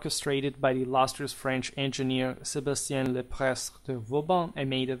masterfully orchestrated by the illustrious French engineer Sébastien Leprestre de Vauban. I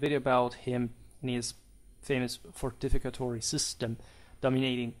made a video about him and his famous fortificatory system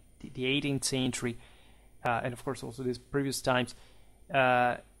dominating the 18th century, and of course also these previous times,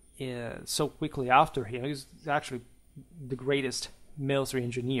 so quickly after him. He was actually the greatest military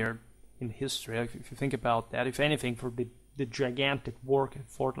engineer in history, if you think about that. If anything, for the gigantic work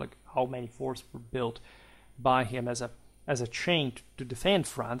effort, like how many forts were built by him as a chain to defend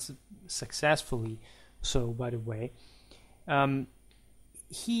France, successfully so, by the way.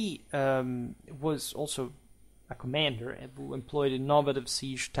 He was also a commander who employed innovative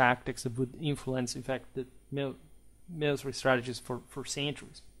siege tactics that would influence, in fact, the military strategies for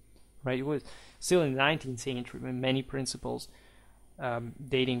centuries. Right? It was still in the 19th century when many principles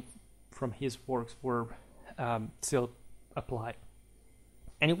dating from his works were still applied.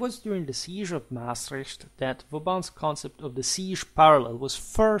 And it was during the siege of Maastricht that Vauban's concept of the siege parallel was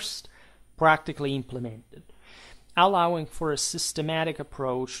first practically implemented, allowing for a systematic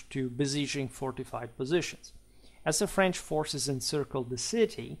approach to besieging fortified positions. As the French forces encircled the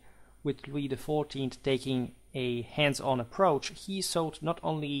city, with Louis XIV taking a hands-on approach, he sought not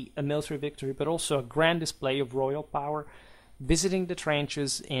only a military victory but also a grand display of royal power, visiting the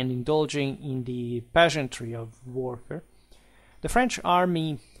trenches and indulging in the pageantry of warfare. The French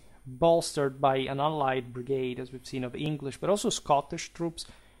army, bolstered by an allied brigade, as we've seen, of English but also Scottish troops,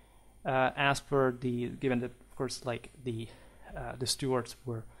 as per given that, of course, like the Stuarts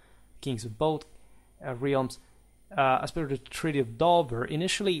were kings of both realms, as per the Treaty of Dover,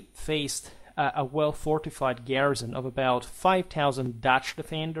 initially faced a well-fortified garrison of about 5,000 Dutch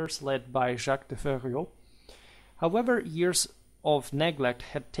defenders led by Jacques de Ferriot. However, years of neglect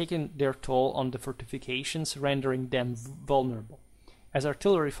had taken their toll on the fortifications, rendering them vulnerable. As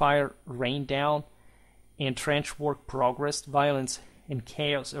artillery fire rained down and trench work progressed, violence and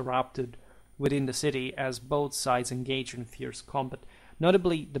chaos erupted within the city as both sides engaged in fierce combat.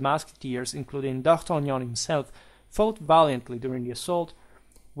 Notably, the Musketeers, including D'Artagnan himself, fought valiantly during the assault,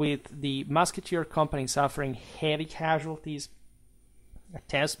 with the Musketeer company suffering heavy casualties, a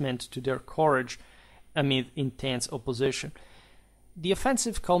testament to their courage amid intense opposition. The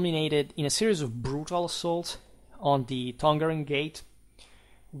offensive culminated in a series of brutal assaults on the Tongeren Gate,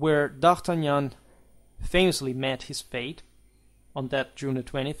 where D'Artagnan famously met his fate on that June the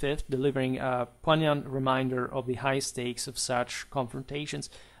 25th, delivering a poignant reminder of the high stakes of such confrontations.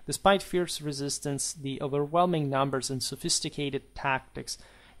 Despite fierce resistance, the overwhelming numbers and sophisticated tactics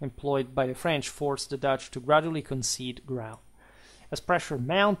employed by the French forced the Dutch to gradually concede ground. As pressure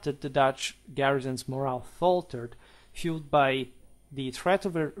mounted, the Dutch garrison's morale faltered, fueled by the threat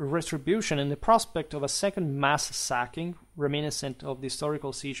of retribution and the prospect of a second mass sacking, reminiscent of the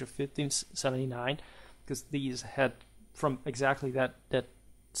historical siege of 1579, because these had, from exactly that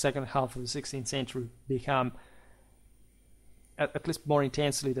second half of the 16th century, become at least more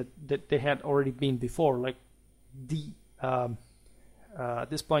intensely that they had already been before. Like at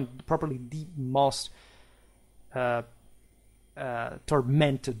this point, probably the most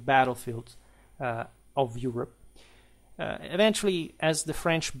tormented battlefield of Europe. Eventually, as the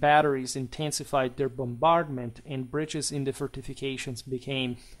French batteries intensified their bombardment and breaches in the fortifications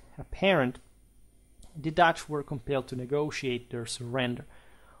became apparent, the Dutch were compelled to negotiate their surrender.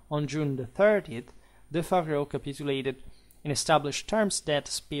 On June the 30th, de Favrot capitulated and established terms that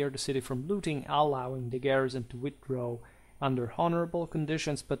spared the city from looting, allowing the garrison to withdraw under honorable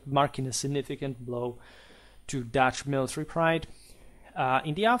conditions, but marking a significant blow to Dutch military pride.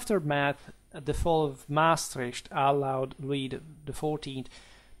 In the aftermath, the fall of Maastricht allowed Louis XIV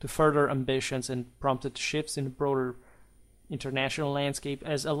to further ambitions and prompted shifts in the broader international landscape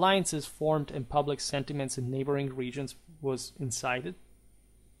as alliances formed and public sentiments in neighboring regions was incited.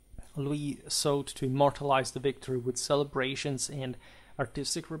 Louis sought to immortalize the victory with celebrations and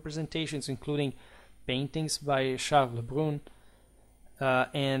artistic representations, including paintings by Charles Le Brun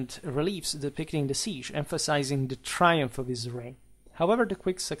and reliefs depicting the siege, emphasizing the triumph of his reign. However, the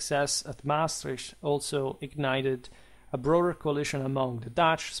quick success at Maastricht also ignited a broader coalition among the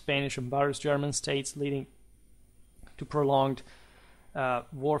Dutch, Spanish, and various German states, leading to prolonged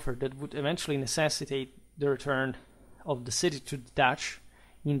warfare that would eventually necessitate the return of the city to the Dutch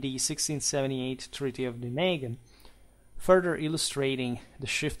in the 1678 Treaty of Nijmegen, further illustrating the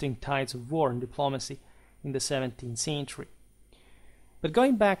shifting tides of war and diplomacy in the 17th century. But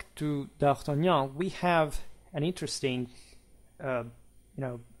going back to D'Artagnan, we have an interesting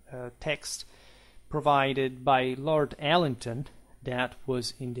text provided by Lord Ellington that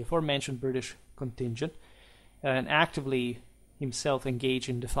was in the aforementioned British contingent and actively himself engaged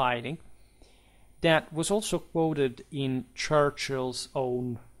in the fighting. That was also quoted in Churchill's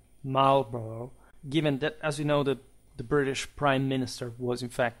own Marlborough, given that, as you know, the British Prime Minister was in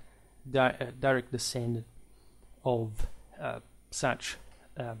fact direct descendant of such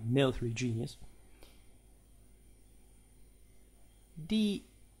military genius. The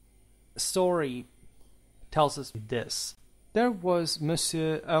story tells us this. There was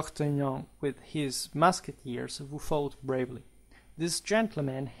Monsieur D'Artagnan with his Mousquetaires who fought bravely. This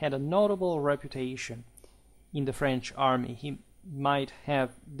gentleman had a notable reputation in the French army. He might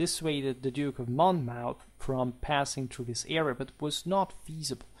have dissuaded the Duke of Monmouth from passing through this area, but it was not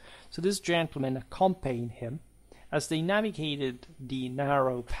feasible. So this gentleman accompanied him. As they navigated the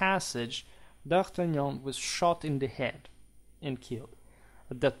narrow passage, D'Artagnan was shot in the head and killed.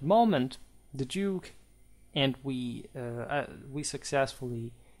 At that moment, the Duke and we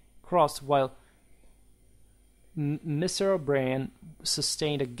successfully crossed, while Mr. O'Brien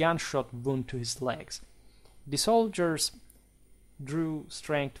sustained a gunshot wound to his legs. The soldiers drew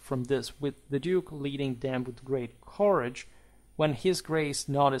strength from this, with the Duke leading them with great courage. When His Grace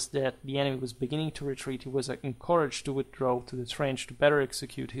noticed that the enemy was beginning to retreat, he was encouraged to withdraw to the trench to better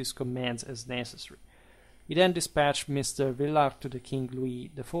execute his commands as necessary. He then dispatched Mr. Villars to the King Louis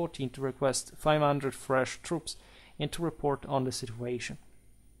XIV to request 500 fresh troops and to report on the situation.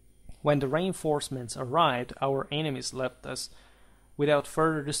 When the reinforcements arrived, our enemies left us without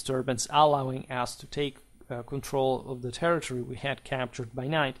further disturbance, allowing us to take control of the territory we had captured by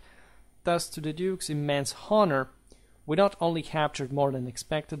night. Thus, to the Duke's immense honor, we not only captured more than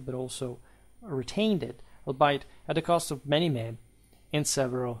expected, but also retained it, albeit at the cost of many men and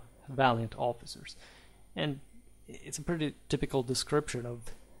several valiant officers. And it's a pretty typical description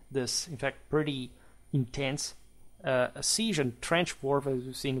of this, in fact, pretty intense siege and trench warfare as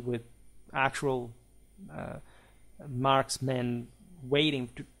we've seen, with actual marksmen waiting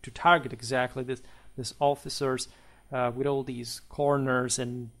to target exactly this officers with all these corners,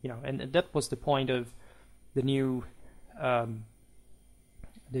 and and that was the point of the new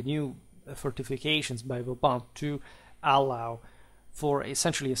fortifications by Vauban, to allow for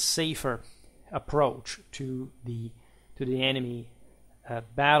essentially a safer approach to the enemy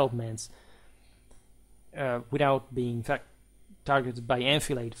battlements without being, in fact, targeted by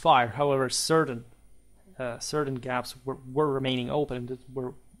enfilade fire. However, certain gaps were remaining open, and that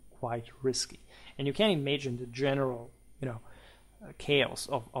were quite risky. And you can imagine the general chaos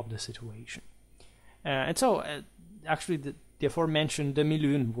of the situation. And so actually the aforementioned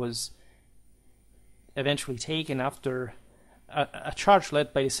Demi-Lune was eventually taken after a charge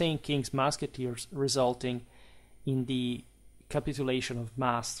led by the same king's Mousquetaires, resulting in the capitulation of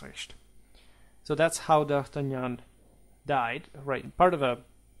Maastricht. So that's how D'Artagnan died, right? Part of a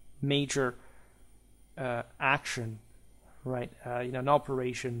major action, right? An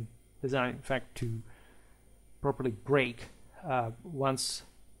operation designed, in fact, to properly break once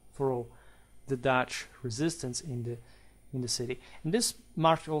for all the Dutch resistance in in the city. And this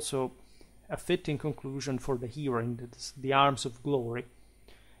marked also a fitting conclusion for the hero in the Arms of Glory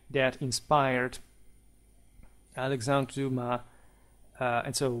that inspired Alexandre Dumas,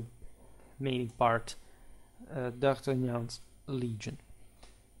 and so made in part D'Artagnan's Legion.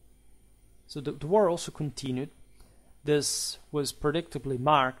 So the war also continued. This was predictably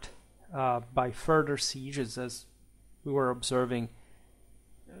marked by further sieges, as we were observing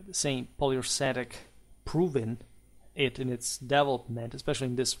the same Poliorcetic proving it in its development, especially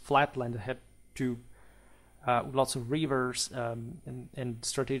in this flatland that had to lots of rivers and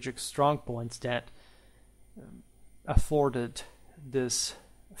strategic strong points that afforded this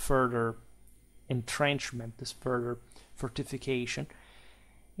further entrenchment, this further fortification.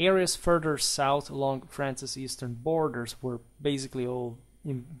 Areas further south along France's eastern borders were basically all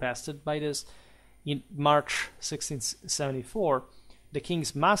invested by this. In March 1674, the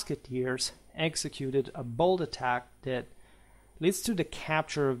king's Mousquetaires executed a bold attack that leads to the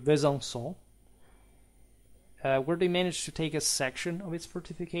capture of Besançon, where they managed to take a section of its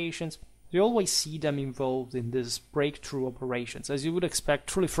fortifications. You always see them involved in these breakthrough operations, as you would expect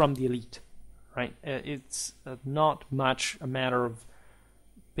truly from the elite, right? It's not much a matter of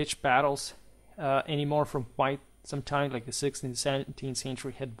pitched battles anymore. From quite some time, like the 16th, 17th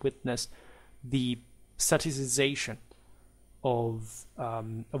century had witnessed the statization of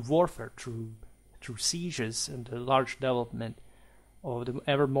warfare through sieges and the large development of the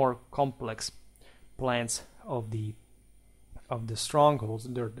ever more complex plans of the strongholds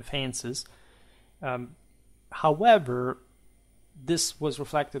and their defenses. However, this was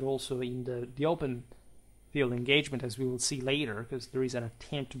reflected also in the open field engagement, as we will see later, because there is an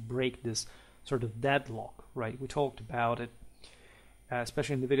attempt to break this sort of deadlock, right? We talked about it,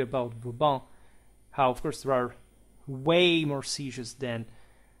 especially in the video about Vauban, how, of course, there are way more sieges than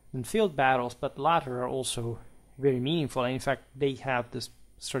field battles, but the latter are also very meaningful, and in fact, they have this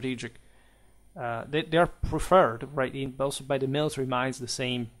strategic they are preferred, right, also by the military minds, the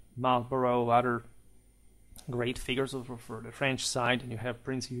same Marlborough, other great figures for the French side, and you have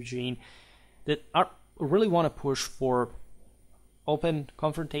Prince Eugene, that really want to push for open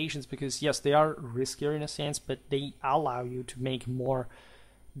confrontations, because yes, they are riskier in a sense, but they allow you to make more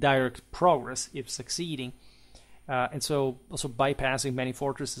direct progress if succeeding, and so also bypassing many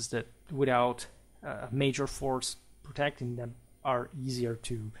fortresses that without a major force protecting them are easier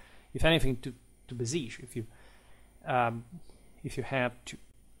to, if anything, to besiege if you have to.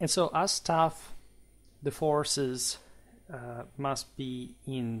 And so as tough the forces must be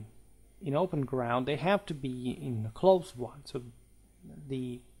in open ground, they have to be in a close one. So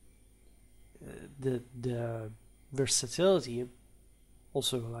the versatility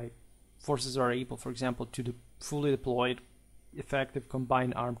also, like, forces are able, for example, to fully deployed effective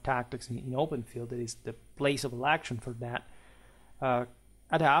combined armed tactics in open field, that is the place of action for that,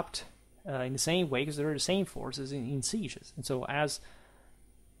 adapt in the same way, because they're the same forces in sieges. And so as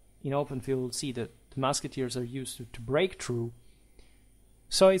in open field, we'll see that the Mousquetaires are used to break through,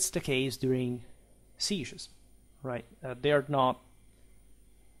 so it's the case during sieges, right? They are not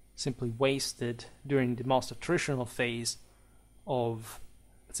simply wasted during the most attritional phase of,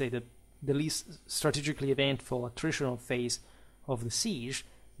 let's say, the least strategically eventful attritional phase of the siege.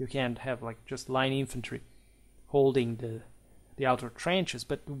 You can't have like just line infantry holding the outer trenches,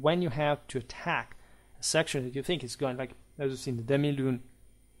 but when you have to attack a section that you think is going, like as we've seen the demi-lune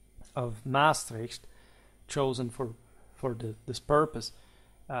of Maastricht, chosen for this purpose,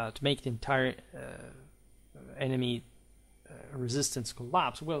 to make the entire enemy resistance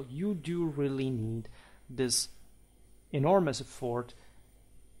collapse, well, you do really need this enormous effort.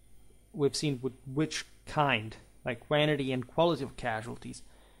 We've seen with which kind, like quantity and quality of casualties,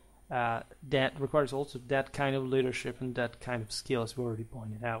 that requires also that kind of leadership and that kind of skill, as we already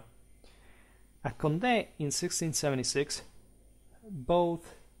pointed out. At Condé in 1676,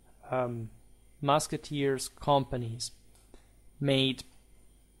 both Musketeers companies made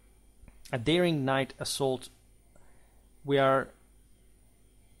a daring night assault. We are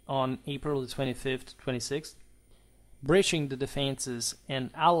on April the 25th, 26th, breaching the defenses and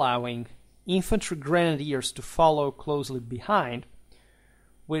allowing infantry grenadiers to follow closely behind,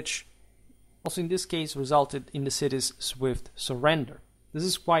 which also in this case resulted in the city's swift surrender. This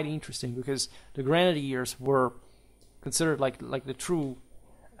is quite interesting because the grenadiers were considered like the true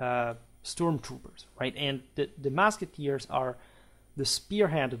stormtroopers, right? And the Musketeers are the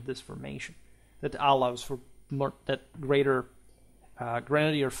spearhead of this formation that allows for that greater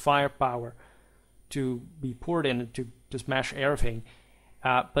grenadier firepower to be poured in and to smash everything.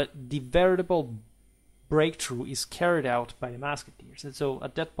 But the veritable breakthrough is carried out by the Musketeers. And so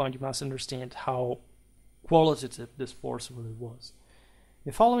at that point you must understand how qualitative this force really was.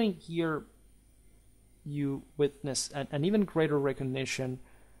 The following year, you witness an even greater recognition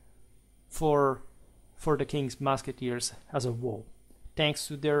for the King's Musketeers as a whole, thanks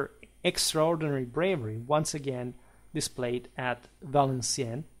to their extraordinary bravery once again displayed at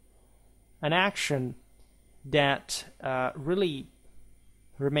Valenciennes, an action that really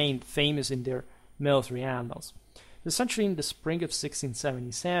remained famous in their military annals. Essentially, in the spring of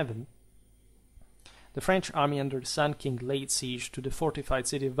 1677, the French army under the Sun King laid siege to the fortified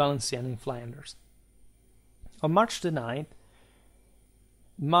city of Valenciennes in Flanders. On March the 9th,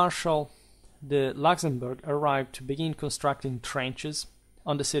 Marshal de Luxembourg arrived to begin constructing trenches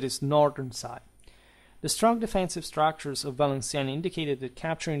on the city's northern side. The strong defensive structures of Valenciennes indicated that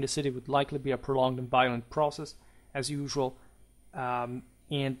capturing the city would likely be a prolonged and violent process, as usual,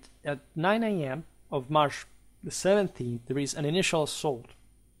 and at 9 a.m. of March the 17th, there is an initial assault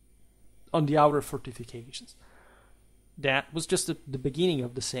on the outer fortifications. That was just the beginning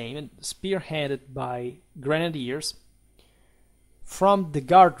of the same, and spearheaded by grenadiers from the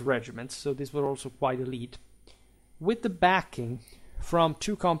Guard regiments, so these were also quite elite, with the backing from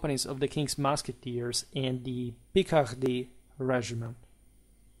 2 companies of the King's Musketeers and the Picardy regiment.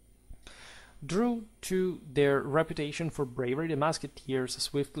 Due to their reputation for bravery, the Musketeers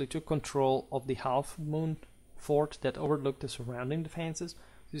swiftly took control of the half-moon fort that overlooked the surrounding defenses.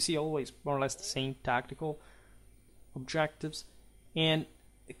 You see always more or less the same tactical objectives, and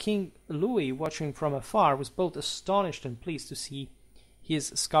King Louis, watching from afar, was both astonished and pleased to see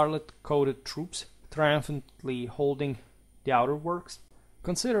his scarlet-coated troops triumphantly holding the outer works.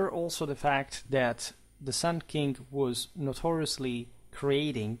 Consider also the fact that the Sun King was notoriously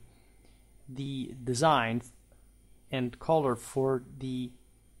creating the design and color for the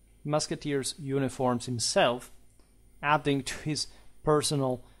Musketeers' uniforms himself, adding to his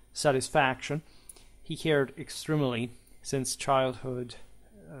personal satisfaction. He cared extremely since childhood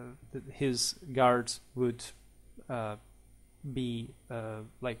that his guards would be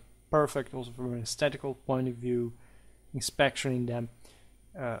like perfect, also from an aesthetical point of view, inspecting them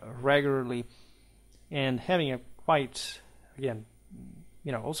regularly, and having a quite, again,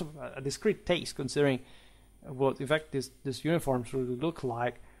 also a discreet taste, considering what in fact this uniforms really look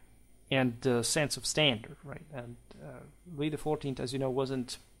like, and the sense of standard, right? And Louis XIV, as you know,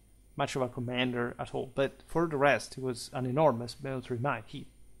 wasn't much of a commander at all, but for the rest, he was an enormous military mind. He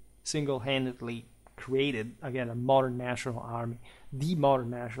single-handedly created, again, a modern national army, the modern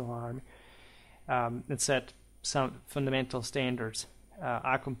national army, and set some fundamental standards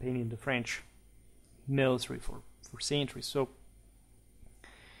accompanying the French military for centuries. So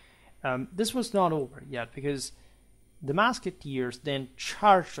this was not over yet, because the Musketeers then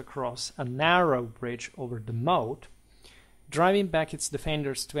charged across a narrow bridge over the moat, driving back its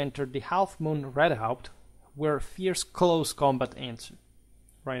defenders to enter the half-moon redoubt, where fierce close combat ensued.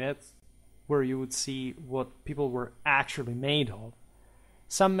 Right, that's where you would see what people were actually made of.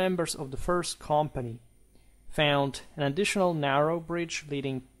 Some members of the first company found an additional narrow bridge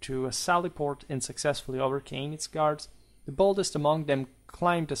leading to a sally port and successfully overcame its guards. The boldest among them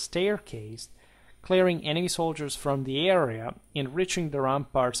climbed a staircase, clearing enemy soldiers from the area and reaching the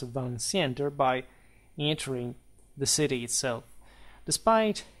ramparts of Valenciennes, thereby entering the city itself.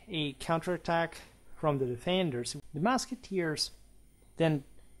 Despite a counterattack from the defenders, the Musketeers then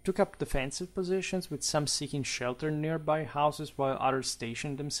took up defensive positions, with some seeking shelter in nearby houses while others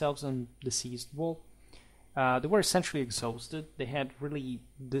stationed themselves on the seized wall. They were essentially exhausted. They had really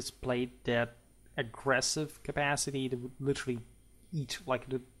displayed that aggressive capacity. They would literally eat like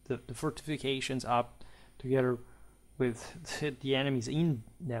the fortifications up together with the enemies in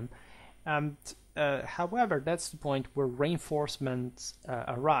them. However, that's the point where reinforcements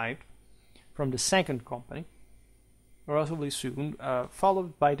arrived from the second company relatively soon,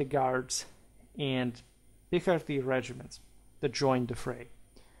 followed by the guards and Picardy regiments that joined the fray.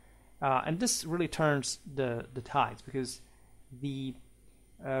 And this really turns the tides, because the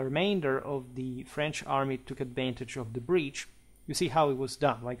remainder of the French army took advantage of the breach. You see how it was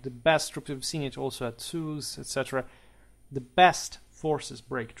done. Like the best troops, we've seen it also at Susa, etc. The best forces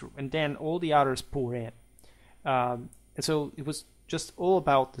break through, and then all the others pour in. And so it was just all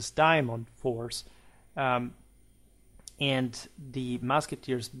about this diamond force, and the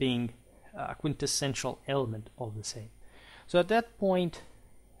Musketeers being a quintessential element of the same. So at that point,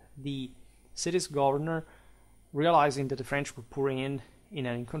 the city's governor, realizing that the French were pouring in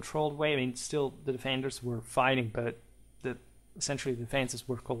an uncontrolled way, I mean, still the defenders were fighting, but essentially the defenses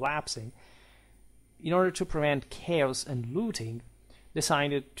were collapsing, in order to prevent chaos and looting,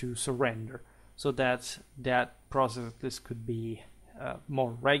 decided to surrender, so that that process at least could be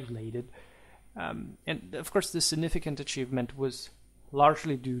more regulated. And of course, this significant achievement was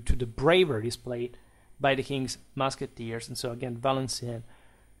largely due to the bravery displayed by the king's musketeers. And so again, Valenciennes,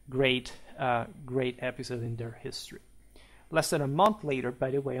 great episode in their history. Less than a month later,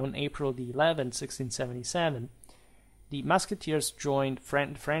 by the way, on April the 11th, 1677, the musketeers joined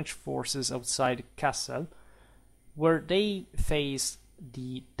French forces outside Cassel, where they faced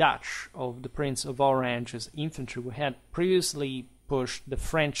the Dutch of the Prince of Orange's infantry, who had previously pushed the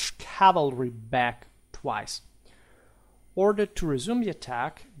French cavalry back twice. Ordered to resume the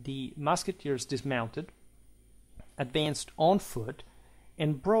attack, the musketeers dismounted, advanced on foot,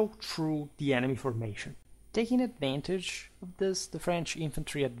 and broke through the enemy formation. Taking advantage of this, the French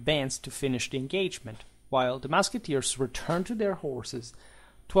infantry advanced to finish the engagement, while the musketeers returned to their horses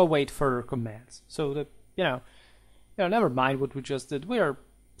to await further commands. So never mind what we just did. We are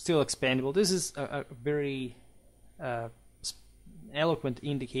still expendable. This is a very eloquent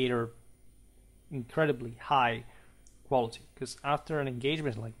indicator, incredibly high quality. Because after an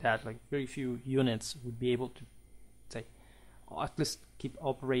engagement like that, like very few units would be able to say, at least keep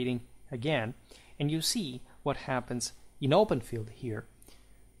operating again. And you see what happens in open field here.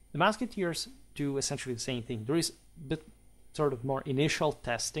 The musketeers do essentially the same thing. There is a bit sort of more initial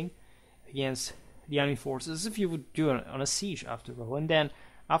testing against the enemy forces, as if you would do on a siege after all. And then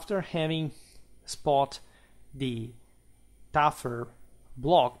after having spot the tougher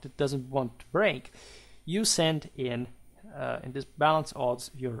block that doesn't want to break, you send in this balance odds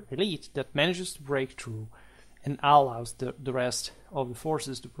your elite that manages to break through and allows the rest of the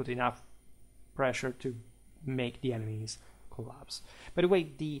forces to put enough pressure to make the enemies collapse. By the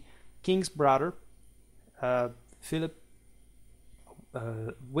way, the king's brother, Philip,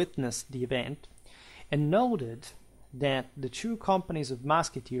 witnessed the event and noted that the two companies of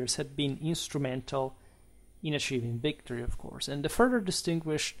musketeers had been instrumental in achieving victory, of course, and the further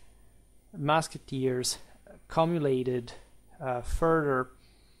distinguished musketeers accumulated further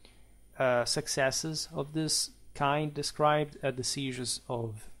successes of this kind described at the sieges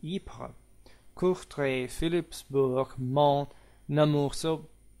of Ypres, Courtrai, Philipsbourg, Mons, Namur. So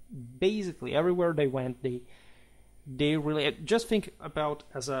basically, everywhere they went, they really just think about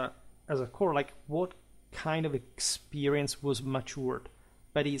as a core, like what kind of experience was matured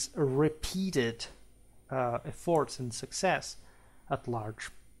by these repeated efforts and success at large.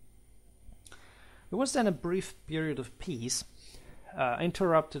 There was then a brief period of peace,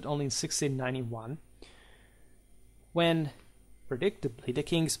 interrupted only in 1691, when, predictably, the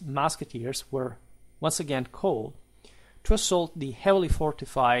king's musketeers were once again called to assault the heavily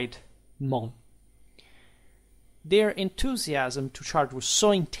fortified Mons. Their enthusiasm to charge was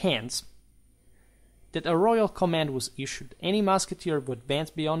so intense that a royal command was issued. Any musketeer who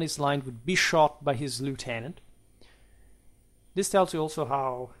advanced beyond his line would be shot by his lieutenant. This tells you also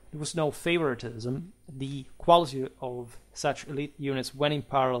how there was no favoritism. The quality of such elite units went in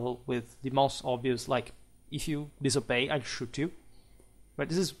parallel with the most obvious, like, if you disobey, I'll shoot you. But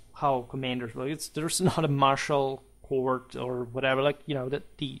this is how commanders work. There's not a martial court or whatever, like,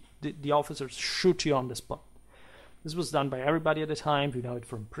 that the officers shoot you on the spot. This was done by everybody at the time. We know it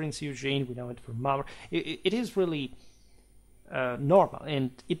from Prince Eugene. We know it from Marlborough. It is really normal,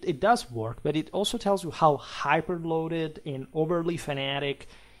 and it does work, but it also tells you how hyper-loaded and overly fanatic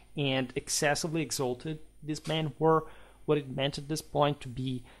and excessively exalted these men were, what it meant at this point to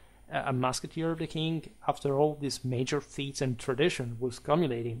be a musketeer of the king. After all, this major feats and tradition was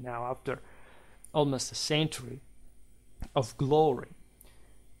culminating now after almost a century of glory.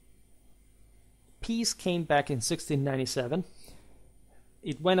 Peace came back in 1697.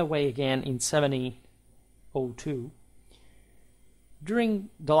 It went away again in 1702. During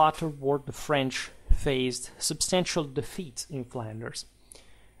the latter war, the French faced substantial defeats in Flanders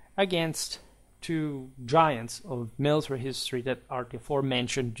against two giants of military history that are the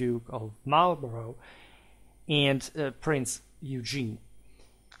aforementioned Duke of Marlborough and Prince Eugene.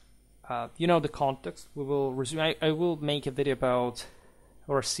 You know the context. We will resume. I will make a video about,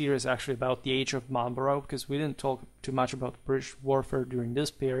 or a series actually, about the age of Marlborough, because we didn't talk too much about British warfare during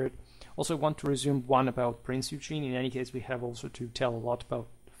this period. Also, I want to resume one about Prince Eugene. In any case, we have also to tell a lot about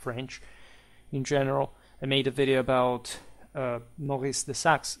the French in general. I made a video about Maurice de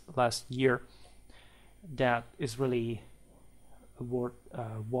Saxe last year that is really worth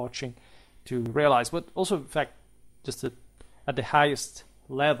watching to realize. But also, in fact, just at the highest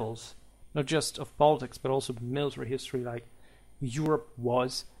levels, not just of politics, but also military history, like Europe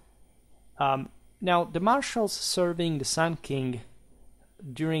was. Now, the marshals serving the Sun King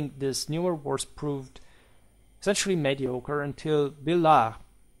during this newer wars proved essentially mediocre until Villars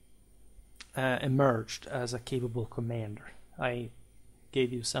emerged as a capable commander. I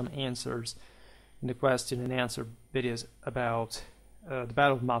gave you some answers in the question and answer videos about the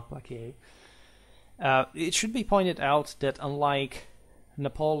Battle of Malplaquet. It should be pointed out that unlike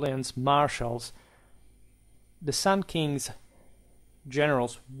Napoleon's marshals, the Sun King's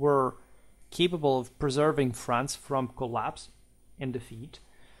generals were capable of preserving France from collapse and defeat.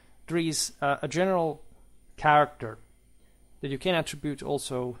 There is a general character that you can attribute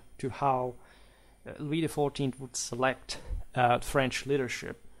also to how Louis XIV would select French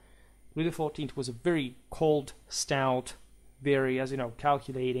leadership. Louis XIV was a very cold, stout, very, as you know,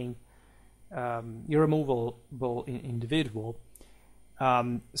 calculating, irremovable individual.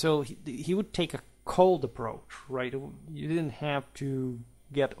 So he would take a cold approach, right? You didn't have to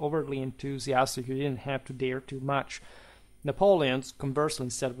get overly enthusiastic. You didn't have to dare too much. Napoleon's, conversely,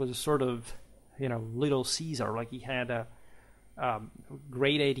 instead was a sort of, little Caesar. Like he had a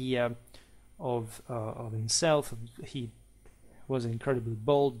great idea of himself. He was an incredibly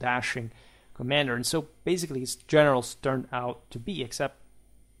bold, dashing commander, and so basically his generals turned out to be. Except,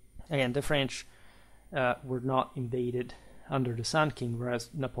 again, the French were not invaded under the Sun King, whereas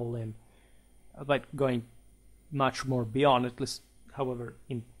Napoleon, but going much more beyond, at least, however,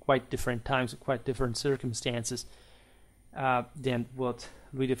 in quite different times, quite different circumstances than what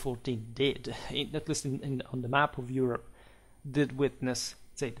Louis XIV did, at least on the map of Europe, did witness,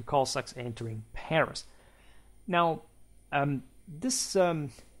 say, the Cossacks entering Paris. Now, this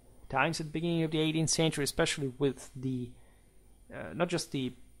times at the beginning of the 18th century, especially with the not just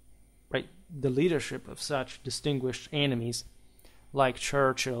the leadership of such distinguished enemies like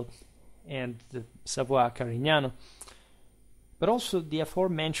Churchill and the Savoy Carignano, but also the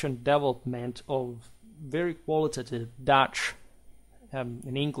aforementioned development of very qualitative Dutch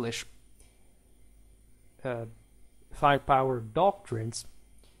and English firepower doctrines,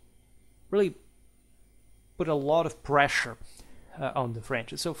 really put a lot of pressure on the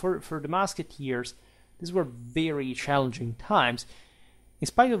French. So for the Mousquetaires, these were very challenging times. In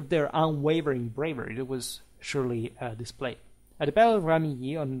spite of their unwavering bravery, it was surely displayed. At the Battle of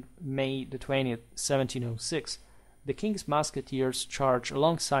Ramillies on May the 20th, 1706, the King's Mousquetaires charged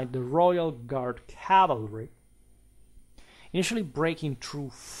alongside the Royal Guard cavalry, initially breaking through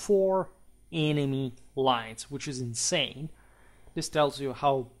 4 enemy lines, which is insane. This tells you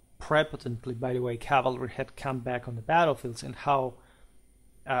how prepotently, by the way, cavalry had come back on the battlefields and how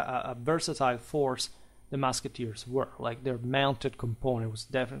a versatile force the Mousquetaires were. Like, their mounted component was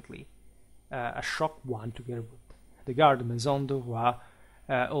definitely a shock one, together with the Guard, the Maison de Roi,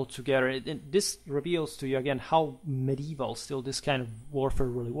 all together. This reveals to you again how medieval still this kind of warfare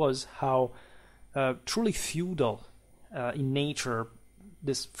really was, how truly feudal in nature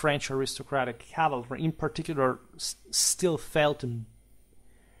this French aristocratic cavalry in particular still felt and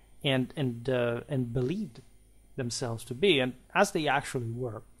believed themselves to be, and as they actually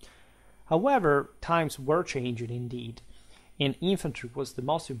were. However, times were changing indeed, and infantry was the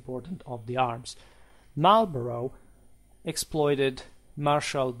most important of the arms. Marlborough exploited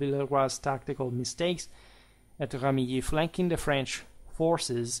Marshal Villeroy's tactical mistakes at Ramillies, flanking the French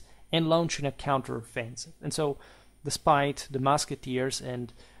forces and launching a counter-offensive. And so, despite the Mousquetaires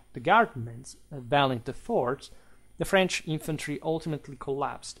and the Guardsmen's valiant efforts, the French infantry ultimately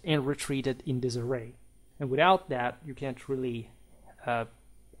collapsed and retreated in disarray. And without that, you can't really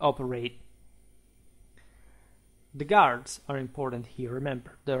operate. The guards are important here.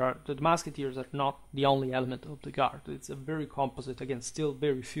 Remember, the Mousquetaires are not the only element of the guard. It's a very composite, again, still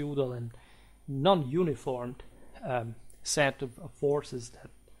very feudal and non-uniformed set of forces that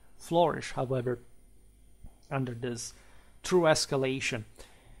flourish, however, under this true escalation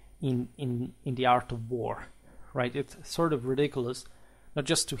in the art of war. Right? It's sort of ridiculous not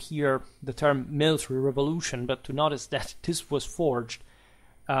just to hear the term military revolution, but to notice that this was forged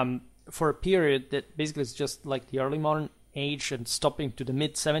for a period that basically is just like the early modern age and stopping to the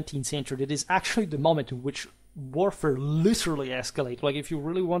mid-17th century. It is actually the moment in which warfare literally escalates. Like, if you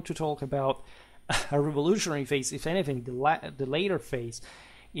really want to talk about a revolutionary phase, if anything, the later phase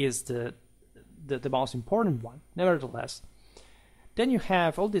is the most important one. Nevertheless, then you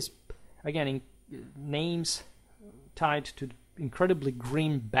have all this, again, names tied to incredibly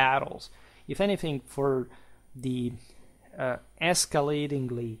grim battles. If anything, for the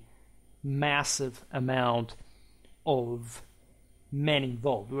escalatingly massive amount of men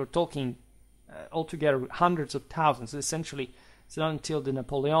involved. We were talking altogether hundreds of thousands. Essentially, it's not until the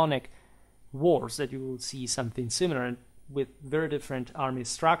Napoleonic Wars that you will see something similar, and with very different army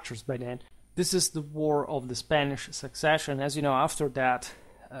structures by then. This is the War of the Spanish Succession. As you know, after that,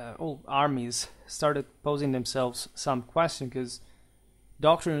 all armies started posing themselves some question, because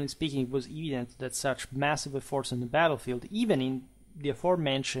doctrinally speaking, it was evident that such massive efforts on the battlefield, even in the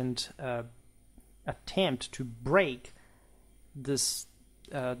aforementioned attempt to break this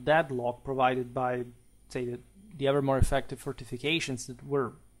deadlock provided by, say, the ever more effective fortifications that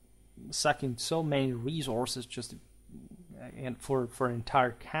were sucking so many resources just and for an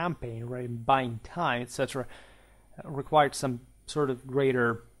entire campaign, right, and buying time, etc., required some sort of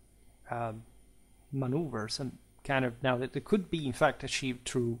greater maneuvers, and kind of now that it could be in fact achieved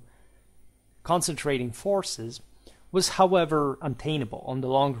through concentrating forces, was however untenable on the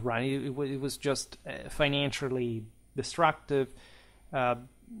long run. It was just financially destructive.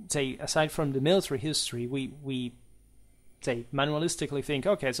 Say, aside from the military history, we say manualistically think,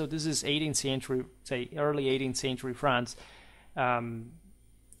 okay, so this is 18th century, say early 18th century France.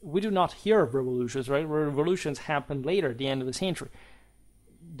 We do not hear of revolutions, right? Revolutions happened later, at the end of the century.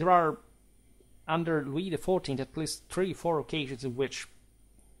 There are, under Louis XIV, at least 3-4 occasions in which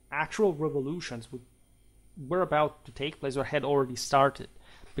actual revolutions were about to take place or had already started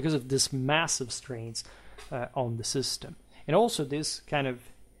because of this massive strains on the system. And also this kind of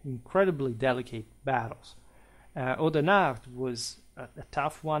incredibly delicate battles. Audenarde was a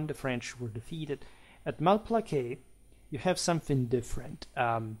tough one. The French were defeated. At Malplaquet, you have something different.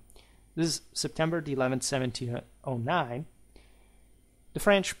 This is September the 11th, 1709. The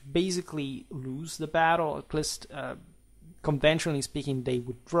French basically lose the battle, at least conventionally speaking, they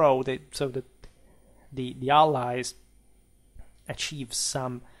withdraw, so that the Allies achieve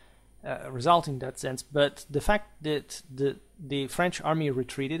some result in that sense. But the fact that the French army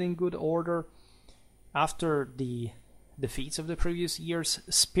retreated in good order after the defeats of the previous years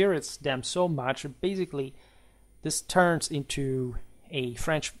spirits them so much. Basically, this turns into a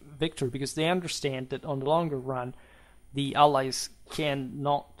French victory because they understand that on the longer run, the Allies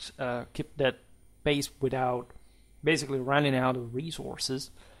cannot keep that pace without basically running out of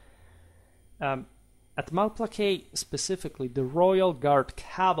resources. At Malplaquet specifically, the Royal Guard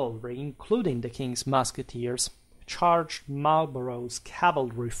cavalry, including the King's Mousquetaires, charged Marlborough's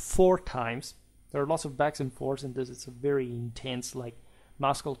cavalry 4 times. There are lots of backs and forths in this. It's a very intense, like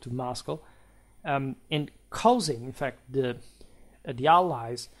muscle to muscle, and causing, in fact, the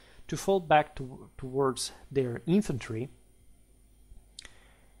Allies to fall back towards their infantry.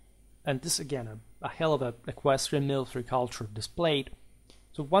 And this, again, a hell of a equestrian military culture displayed.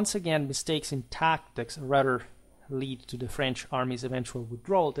 So once again, mistakes in tactics rather lead to the French army's eventual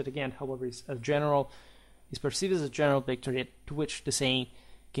withdrawal. That again, however, is perceived as a general victory, to which the same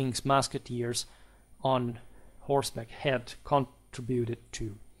King's Musketeers on horseback had contributed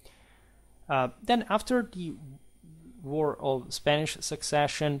to. Then after the War of Spanish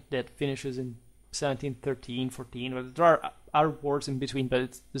Succession that finishes in 1713-14, but there are other wars in between,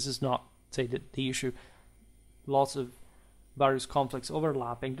 but this is not, say, the issue. Lots of various conflicts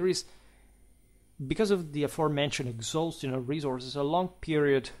overlapping. There is, because of the aforementioned exhaustion of resources, a long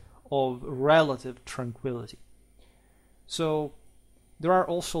period of relative tranquility. So there are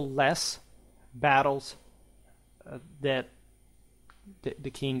also less battles that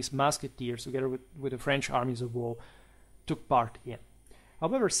the King's Musketeers, together with the French armies of war, took part in.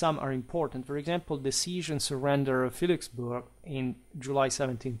 However, some are important. For example, the siege and surrender of Philipsburg in July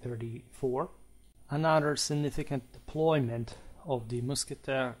 1734. Another significant deployment of the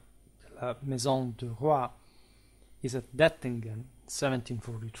Mousquetaires Maison du Roi is at Dettingen,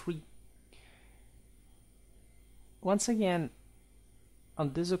 1743. Once again,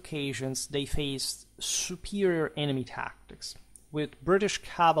 on these occasions, they faced superior enemy tactics, with British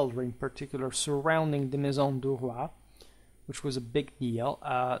cavalry in particular surrounding the Maison du Roi, which was a big deal.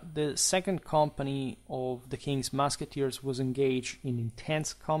 The second company of the King's Musketeers was engaged in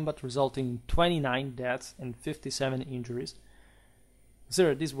intense combat, resulting in 29 deaths and 57 injuries.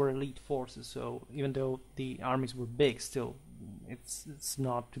 Consider these were elite forces, so even though the armies were big, still it's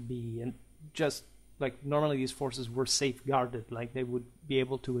not to be. And just like normally these forces were safeguarded, like they would be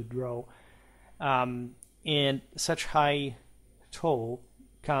able to withdraw. And such high toll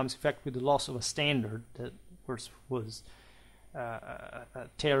comes, in fact, with the loss of a standard that, of course, was a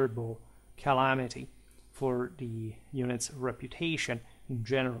terrible calamity for the unit's reputation in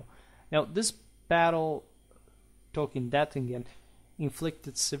general. Now, this battle, talking Dettingen,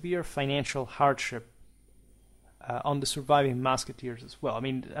 inflicted severe financial hardship on the surviving musketeers as well. I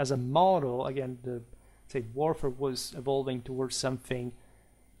mean, as a model, again, the warfare was evolving towards something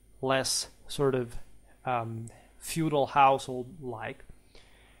less sort of feudal household-like.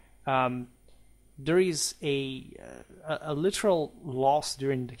 There is a literal loss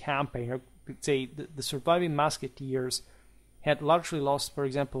during the campaign. Say the surviving musketeers had largely lost, for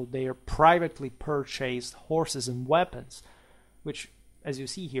example, their privately purchased horses and weapons, which as you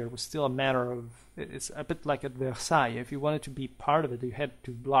see here, was still a matter of, it's a bit like at Versailles. If you wanted to be part of it, you had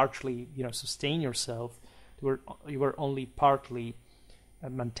to largely, sustain yourself. You were only partly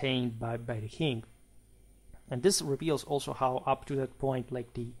maintained by the king. And this reveals also how up to that point,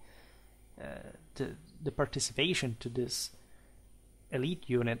 like the participation to this elite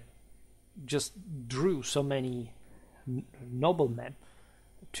unit just drew so many noblemen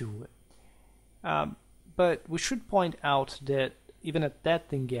to it. But we should point out that even at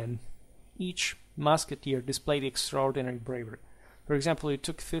Dettingen, each musketeer displayed extraordinary bravery. For example, it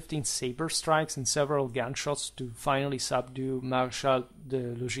took 15 saber strikes and several gunshots to finally subdue Marshal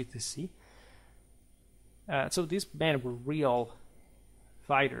de Logitessi. So these men were real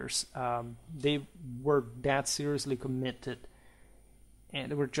fighters. They were that seriously committed,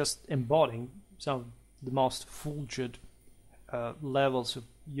 and they were just embodying some of the most fulgid levels of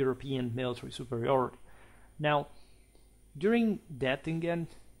European military superiority. Now, during Dettingen,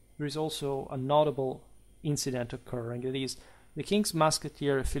 there is also a notable incident occurring. It is the king's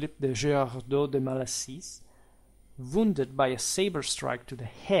musketeer Philippe de Girardot de Malassis, wounded by a saber strike to the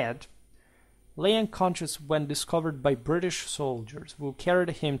head, lay unconscious when discovered by British soldiers, who carried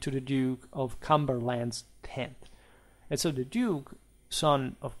him to the Duke of Cumberland's tent. And so the Duke,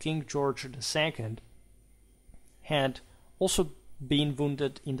 son of King George II, had also been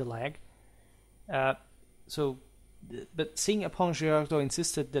wounded in the leg. But seeing upon Girardot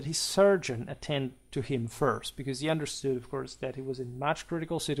insisted that his surgeon attend to him first, because he understood, of course, that he was in much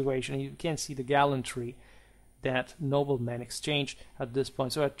critical situation. You can see the gallantry that noblemen exchanged at this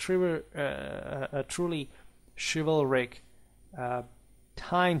point. So a truly chivalric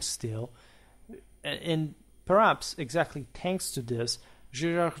time still. And perhaps exactly thanks to this,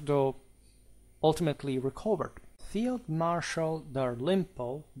 Girardot ultimately recovered. Field Marshal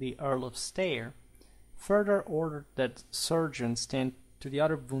Dalrymple, the Earl of Stair, further ordered that surgeons tend to the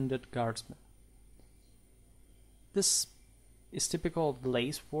other wounded guardsmen. This is typical of the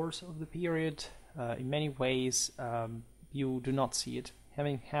lace wars of the period. In many ways, you do not see it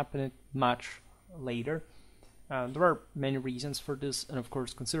having happened much later. There are many reasons for this, and of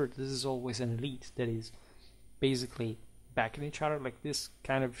course, consider this is always an elite that is basically backing each other. Like this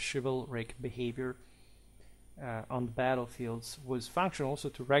kind of chivalric behavior on the battlefields was functional also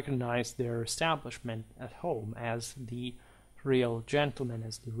to recognize their establishment at home as the real gentlemen,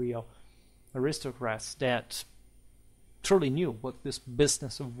 as the real aristocrats that truly knew what this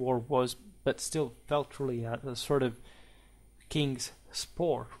business of war was, but still felt truly a sort of king's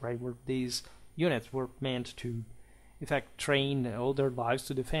sport, right? Where these units were meant to, in fact, train all their lives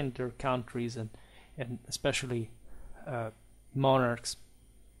to defend their countries and especially monarchs'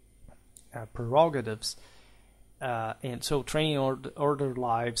 prerogatives. And so training all their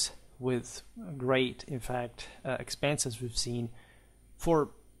lives with great, in fact, expenses we've seen for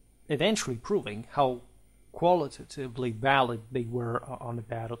eventually proving how qualitatively valid they were on the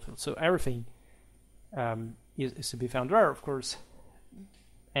battlefield. So everything is to be found. There are, of course,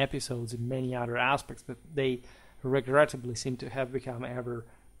 episodes in many other aspects, but they regrettably seem to have become ever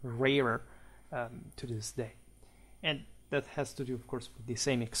rarer to this day. And that has to do, of course, with the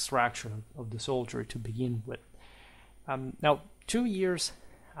same extraction of the soldiery to begin with. Now, 2 years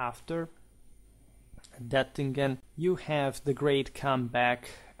after Dettingen, you have the great comeback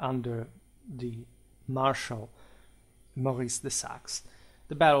under the Marshal Maurice de Saxe,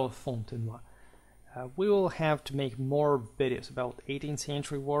 the Battle of Fontenoy. We will have to make more videos about 18th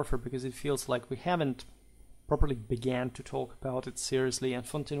century warfare because it feels like we haven't properly began to talk about it seriously, and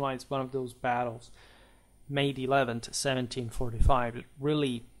Fontenoy is one of those battles, May 11th, 1745, that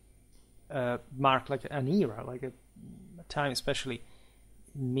really marked like an era, like a time, especially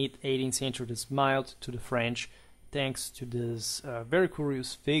mid-18th century, that smiled to the French thanks to this very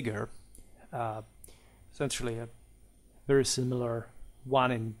curious figure, essentially a very similar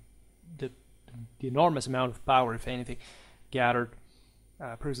one in the enormous amount of power, if anything, gathered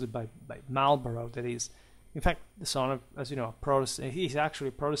previously by Marlborough, that is, in fact, the son of, as you know, a Protestant. He's actually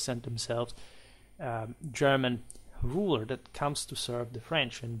a Protestant himself, German ruler that comes to serve the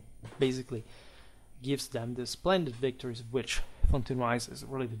French and basically gives them the splendid victories, of which Fontenoy is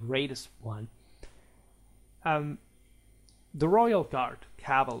really the greatest one. The Royal Guard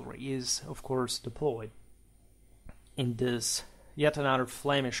cavalry is, of course, deployed in this yet another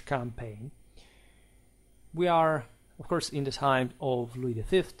Flemish campaign. We are, of course, in the time of Louis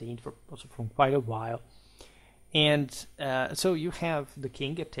XV, also from quite a while. And so you have the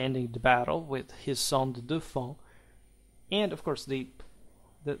king attending the battle with his son, the Dauphin, and, of course, the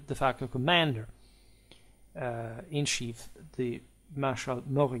de facto commander in chief, the Marshal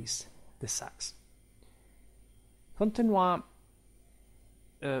Maurice de Saxe. Fontenoy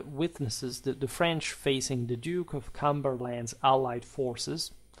witnesses the French facing the Duke of Cumberland's allied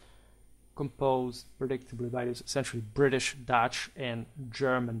forces, composed predictably by this essentially British, Dutch, and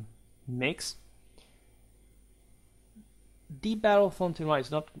German mix. The Battle of Fontenoy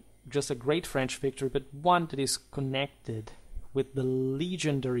is not just a great French victory, but one that is connected with the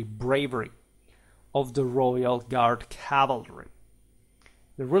legendary bravery of the Royal Guard cavalry.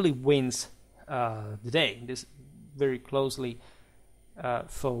 That really wins the day in this very closely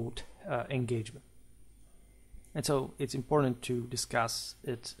fought engagement. And so it's important to discuss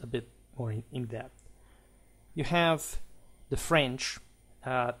it a bit more in depth. You have the French,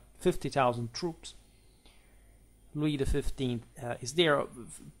 50,000 troops. Louis XV is there.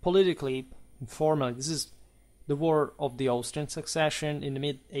 Politically, informally, this is the War of the Austrian Succession. In the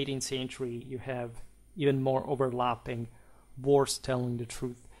mid-18th century, you have even more overlapping wars telling the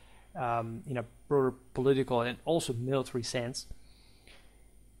truth in a broader political and also military sense.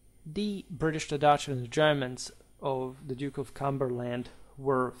 The British, the Dutch, and the Germans of the Duke of Cumberland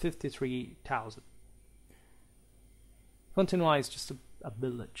were 53,000. Fontenoy is just a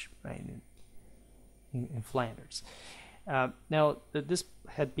village, right, in Flanders. Now, this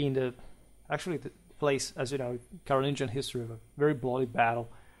had been the place, as you know, Carolingian history of a very bloody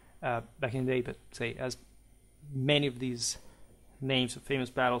battle back in the day. But say, as many of these names of famous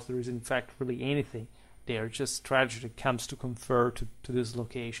battles, there is in fact really anything. They are just tragedy that comes to confer to these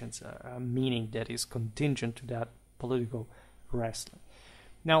locations a meaning that is contingent to that political wrestling.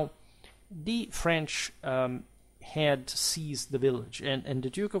 Now, the French had seized the village, and the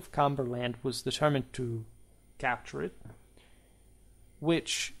Duke of Cumberland was determined to capture it,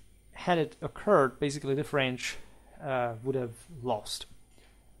 which, had it occurred, basically the French would have lost.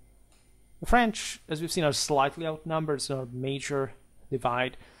 The French, as we've seen, are slightly outnumbered. It's not a major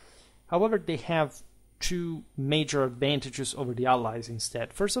divide. However, they have two major advantages over the Allies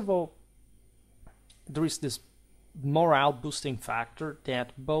instead. First of all, there is this morale boosting factor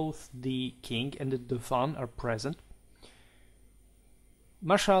that both the king and the Dauphin are present.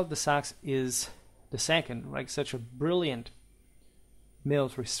 Marshal de Saxe is the second, like such a brilliant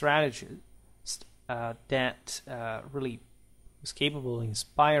military strategist that really was capable of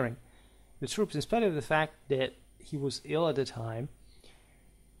inspiring the troops, in spite of the fact that he was ill at the time.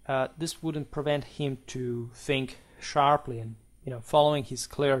 This wouldn't prevent him to think sharply and, following his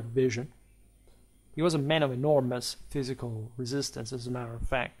clear vision. He was a man of enormous physical resistance, as a matter of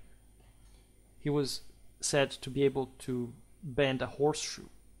fact. He was said to be able to bend a horseshoe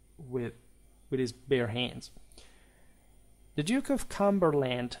with his bare hands. The Duke of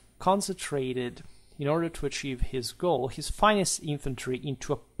Cumberland concentrated, in order to achieve his goal, his finest infantry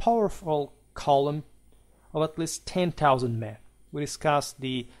into a powerful column of at least 10,000 men. We discussed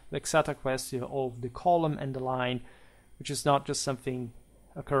the vexata question of the column and the line, which is not just something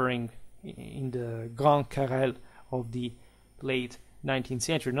occurring in the Grand Querelle of the late 19th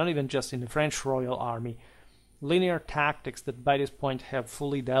century, not even just in the French Royal Army. Linear tactics that by this point have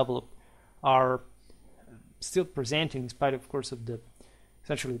fully developed are still presenting, in spite, of course, of the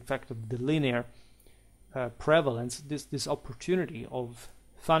essentially effect of the linear prevalence, this opportunity of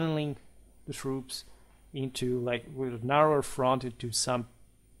funneling the troops into, like, with a narrower front into some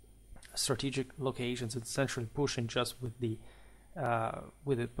strategic locations, essentially pushing just with the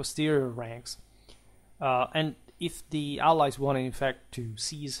posterior ranks. And if the Allies wanted, in fact, to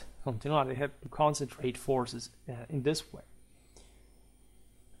seize Fontenoy, they had to concentrate forces in this way.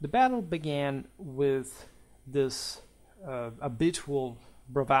 The battle began with this habitual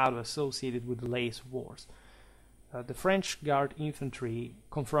bravado associated with the late wars. The French Guard infantry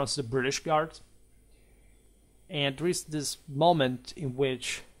confronts the British Guards, and there is this moment in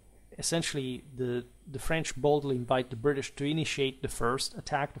which essentially the French boldly invite the British to initiate the first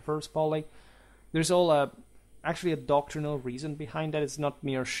attack, the first volley. There's actually a doctrinal reason behind that. It's not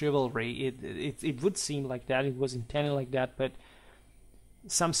mere chivalry. It would seem like that. It was intended like that, but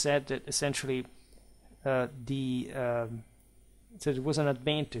some said that essentially so it was an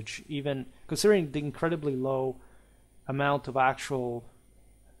advantage, even considering the incredibly low amount of actual,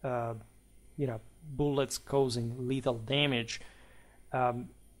 bullets causing lethal damage. A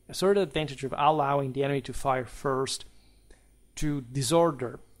sort of advantage of allowing the enemy to fire first to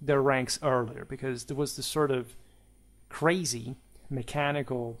disorder their ranks earlier, because there was this sort of crazy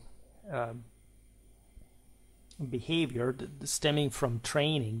mechanical behavior stemming from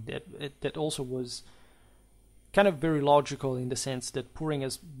training that also was kind of very logical, in the sense that pouring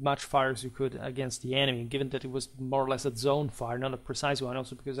as much fire as you could against the enemy, given that it was more or less a zone fire, not a precise one,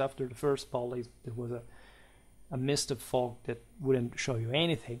 also because after the first volley there was a mist of fog that wouldn't show you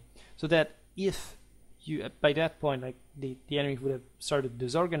anything, so that if by that point, like the enemy would have started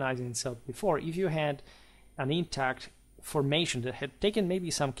disorganizing itself before. If you had an intact formation that had taken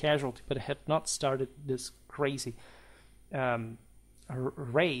maybe some casualty, but had not started this crazy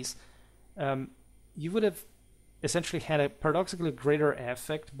race, you would have essentially had a paradoxically greater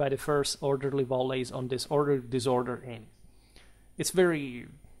effect by the first orderly volleys on disorder enemies. It's very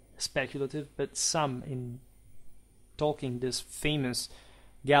speculative, but some in talking this famous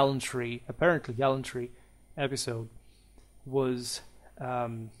apparently gallantry episode was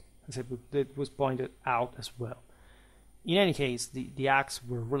it was pointed out as well. In any case, the acts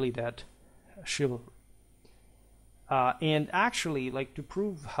were really that chivalry. And actually, like, to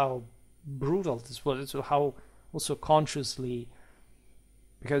prove how brutal this was, how also consciously,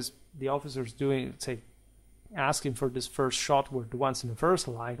 because the officers asking for this first shot were the ones in the first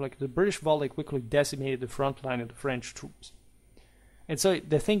line, like the British volley quickly decimated the front line of the French troops. And so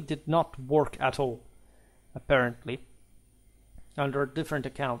the thing did not work at all, apparently, under different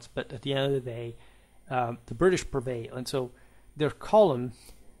accounts, but at the end of the day, the British prevail, and so their column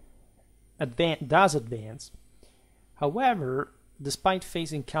does advance. However, despite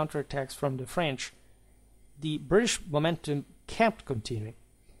facing counterattacks from the French, the British momentum kept continuing.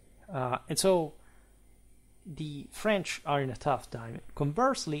 And so the French are in a tough time.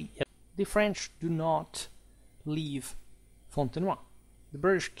 Conversely, the French do not leave Fontenoy. The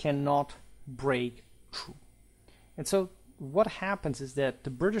British cannot break through. And so what happens is that the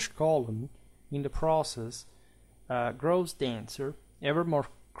British column, in the process, grows denser, ever more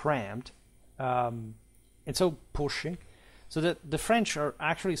cramped, and so pushing, so that the French are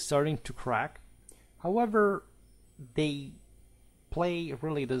actually starting to crack. However, they play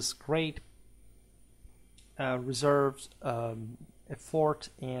really this great reserves, effort,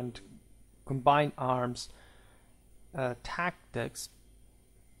 and combined arms tactics.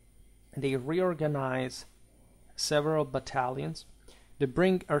 They reorganize several battalions. They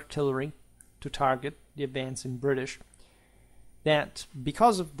bring artillery to target the advancing British, that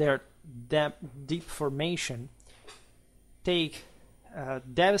because of their deep formation take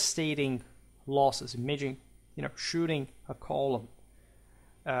devastating losses. Imagine, shooting a column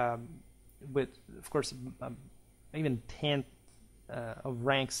with, of course, even 10 of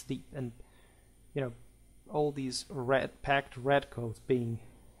ranks deep, and all these packed redcoats being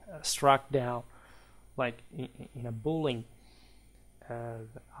struck down like in a bowling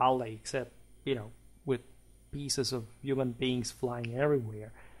alley, except with pieces of human beings flying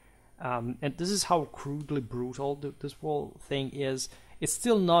everywhere. And this is how crudely brutal this whole thing is. It's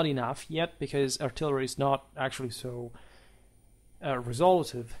still not enough yet, because artillery is not actually so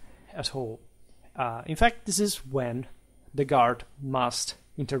resolutive at whole. In fact, this is when the guard must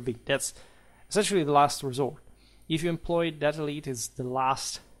intervene. That's essentially the last resort. If you employ that elite as the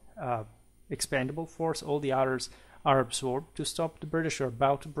last expendable force, all the others are absorbed to stop the British who are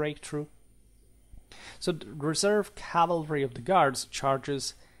about to break through. So the reserve cavalry of the guards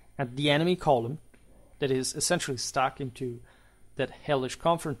charges at the enemy column that is essentially stuck into that hellish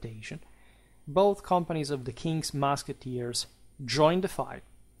confrontation. Both companies of the King's Mousquetaires join the fight,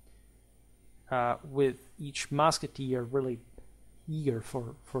 with each musketeer really eager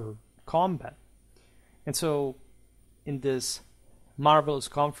for combat. And so in this marvelous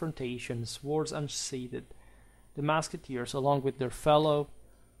confrontation, swords unseated, the musketeers, along with their fellow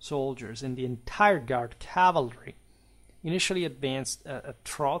soldiers and the entire guard cavalry, initially advanced a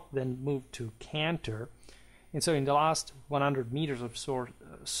trot, then moved to canter, and so in the last 100 meters of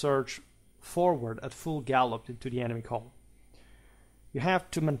surge forward at full gallop into the enemy column. You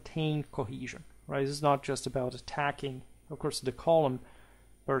have to maintain cohesion, right? This is not just about attacking, of course, the column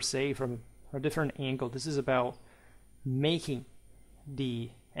per se from a different angle. This is about making the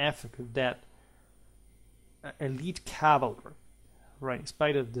effort of that elite cavalry, right, in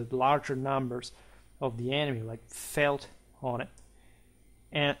spite of the larger numbers of the enemy, like, felt on it.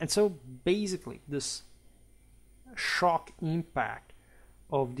 And so basically this shock impact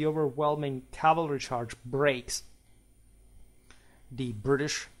of the overwhelming cavalry charge breaks the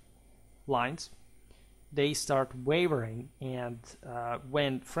British lines. They start wavering, and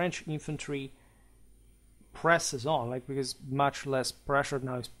when French infantry presses on, like, because much less pressure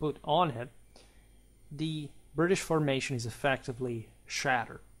now is put on it, the British formation is effectively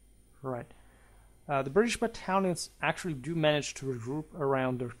shattered, right? The British battalions actually do manage to regroup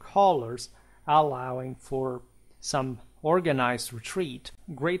around their colours, allowing for some organized retreat.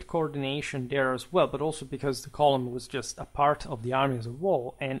 Great coordination there as well, but also because the column was just a part of the army as a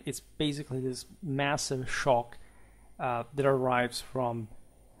whole, and it's basically this massive shock that arrives from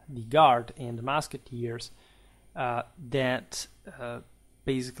the guard and the musketeers that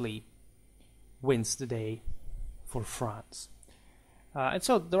basically wins the day for France. And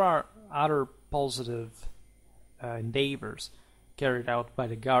so there are other positive endeavors carried out by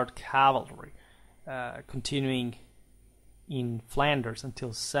the Guard cavalry, continuing in Flanders until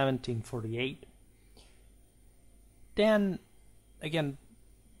 1748. Then, again,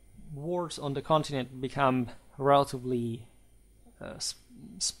 wars on the continent become relatively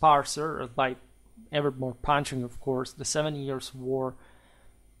sparser, by ever more punching, of course. The 7 Years' War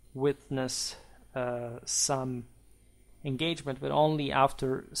witnessed some engagement, but only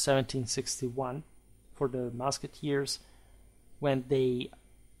after 1761 for the Mousquetaires, when they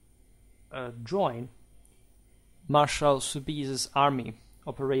join Marshal Soubize's army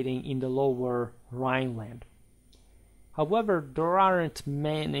operating in the lower Rhineland. However, there aren't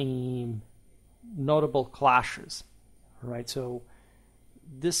many notable clashes, right? So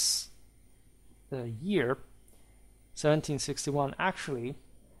this year, 1761, actually,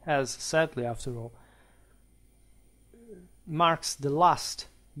 as sadly after all, marks the last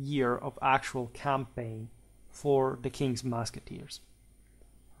year of actual campaign for the King's Mousquetaires.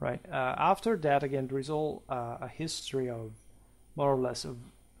 Right. After that, again, there is all a history of more or less of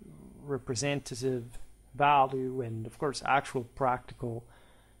representative value and, of course, actual practical,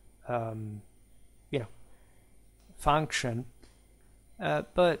 function.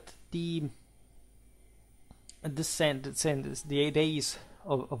 But the days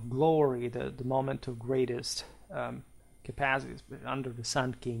of glory, the moment of greatest capacities under the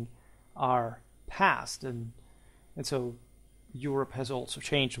Sun King are past, and so Europe has also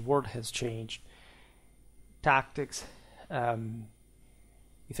changed, the world has changed. Tactics,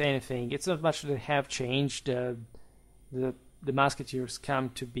 if anything, it's not much that they have changed. The Musketeers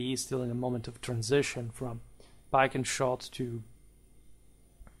come to be still in a moment of transition from pike and shot to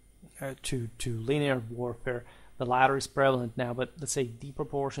linear warfare. The latter is prevalent now, but let's say the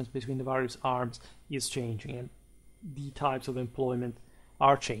proportions between the various arms is changing, and the types of employment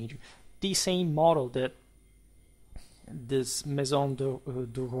are changing. The same model that this Maison du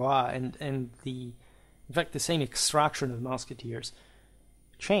Roi and in fact the same extraction of musketeers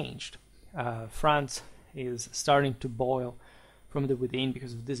changed. France is starting to boil from the within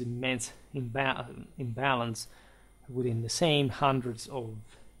because of this immense imbalance within the same hundreds of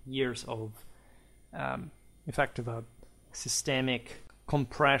years of effective systemic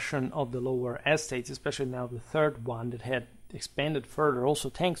compression of the lower estates, especially now the third one that had expanded further, also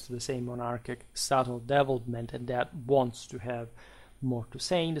thanks to the same monarchic subtle development, and that wants to have more to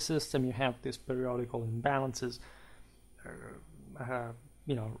say in the system. You have these periodical imbalances,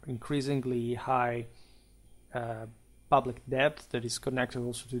 increasingly high public debt that is connected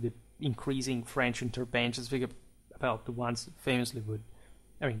also to the increasing French interventions. Think about the ones that famously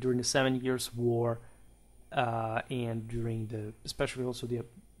during the 7 Years' War, and during especially also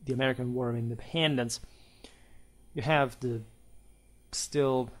the American War of Independence. You have the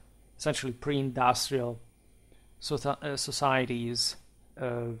still essentially pre-industrial societies,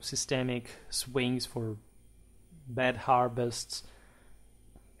 systemic swings for bad harvests,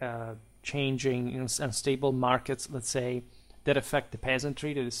 changing unstable markets, let's say, that affect the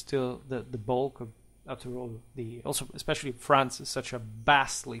peasantry. That is still the bulk of, after all, also especially France is such a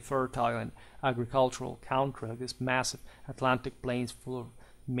vastly fertile and agricultural country, this massive Atlantic plains full of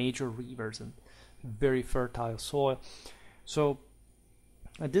major rivers and very fertile soil. So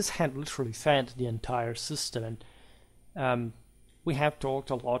this had literally fed the entire system, and we have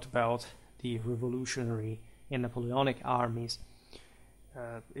talked a lot about the revolutionary and Napoleonic armies.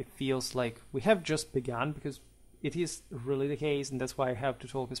 It feels like we have just begun, because it is really the case, and that's why I have to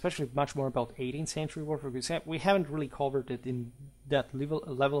talk especially much more about 18th century warfare, because we haven't really covered it in that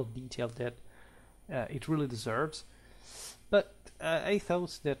level of detail that it really deserves. But I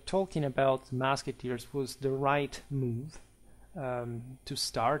thought that talking about the Musketeers was the right move to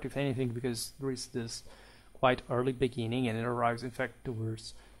start, if anything, because there is this quite early beginning, and it arrives, in fact,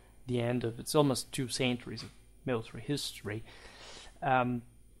 towards the end of it's almost 2 centuries of military history. And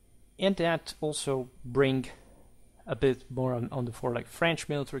that also bring a bit more on the for French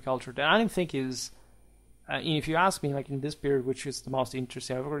military culture that I don't think is, if you ask me, in this period, which is the most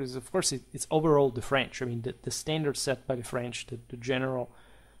interesting, of course it's overall the French. I mean, the standards set by the French, the general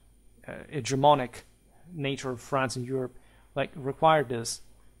hegemonic nature of France and Europe, require this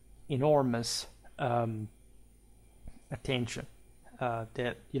enormous attention.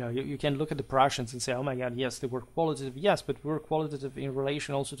 That you can look at the Prussians and say, oh my God, yes, they were qualitative, yes, but were qualitative in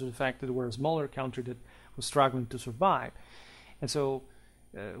relation also to the fact that they were a smaller country that was struggling to survive. And so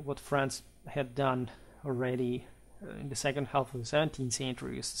what France had done already in the second half of the 17th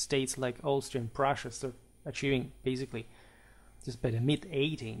century is states like Austria and Prussia start achieving basically just by the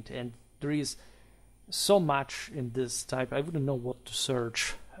mid-18th, and there is so much in this type. I wouldn't know what to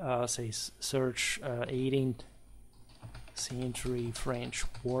search. Say search 18th century French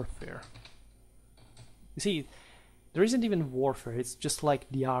warfare. You see, there isn't even warfare. It's just like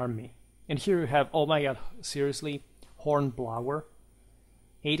the army. And here you have, oh my god, seriously, Hornblower,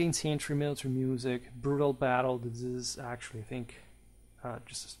 18th century military music, brutal battle. This is actually, I think,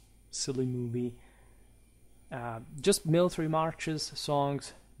 just a silly movie. Just military marches,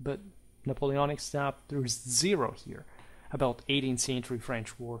 songs, but Napoleonic stuff. There is zero here about 18th century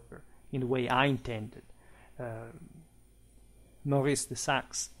French warfare in the way I intended. Maurice de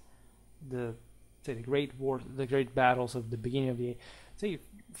Saxe, the great war, the great battles of the beginning of the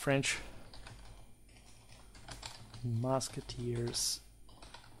French Mousquetaires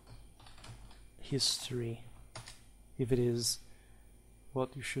history, if it is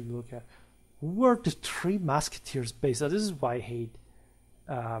what you should look at. Who were the three Musketeers based on? This is why I hate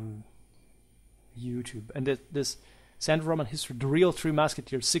YouTube. And this Central Roman history, the real Three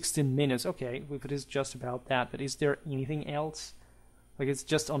Musketeers, 16 minutes. Okay, if it is just about that, but is there anything else? Like, it's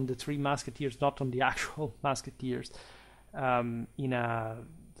just on the Three Musketeers, not on the actual Musketeers. In a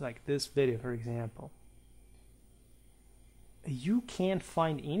like this video, for example, you can't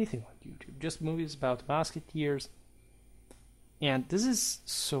find anything on YouTube. Just movies about Musketeers, and this is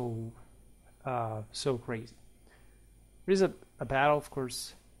so crazy. There is a battle, of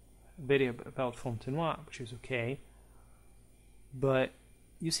course, video about Fontenoy, which is okay. But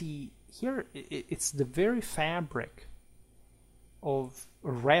you see, here it's the very fabric of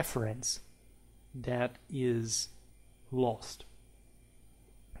reference that is lost,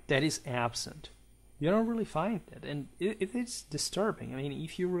 that is absent. You don't really find it, and it is disturbing. I mean,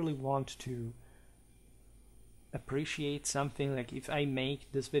 if you really want to appreciate something, like if I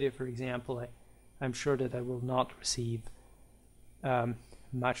make this video, for example, I'm sure that I will not receive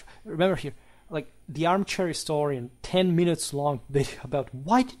much. Remember here, like the Armchair Historian, 10 minutes long video about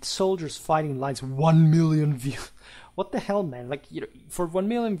why did soldiers fighting lines, 1 million views. What the hell, man? Like, you know, for 1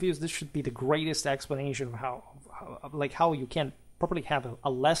 million views, this should be the greatest explanation of how you can properly have a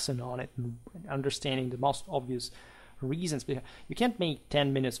lesson on it and understanding the most obvious reasons. Because you can't make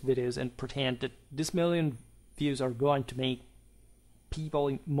 10 minutes videos and pretend that this million views are going to make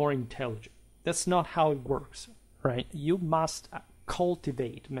people more intelligent. That's not how it works, right? You must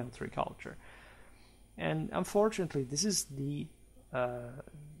cultivate military culture. And unfortunately, this is the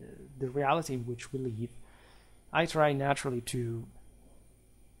reality in which we live. I try naturally to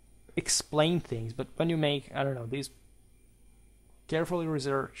explain things, but when you make, I don't know, these carefully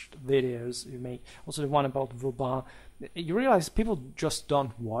researched videos, you make also the one about Vauban, you realize people just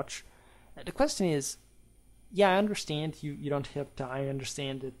don't watch. The question is, yeah, I understand you don't have time. I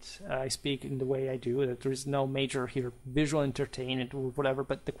understand that I speak in the way I do, that there is no major here visual entertainment or whatever,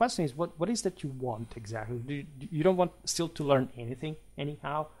 but the question is, what is that you want exactly? You don't want still to learn anything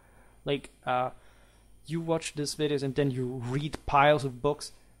anyhow? Like, you watch these videos and then you read piles of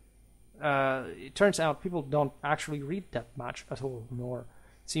books. It turns out people don't actually read that much at all, nor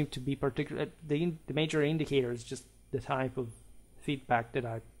seem to be particular. The major indicator is just the type of feedback that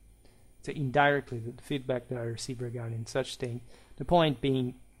I indirectly the feedback that I receive regarding such thing. The point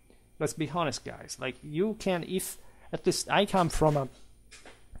being, let's be honest, guys. Like, you can, if at least I come from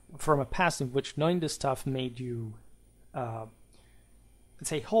a past in which knowing this stuff made you, let's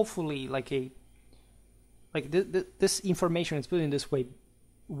say, hopefully, this information is put in this way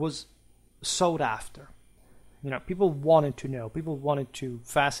was sought after. You know, people wanted to know. People wanted to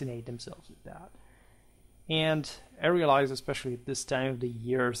fascinate themselves with that. And I realize, especially at this time of the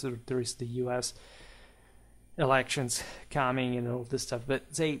year, so there is the U.S. elections coming and all this stuff. But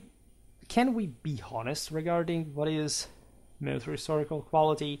can we be honest regarding what is military historical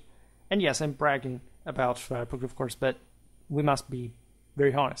quality? And yes, I'm bragging about Schwerpunkt, of course, but we must be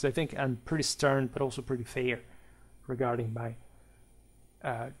very honest. I think I'm pretty stern, but also pretty fair regarding my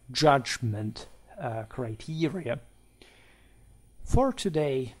judgment criteria. For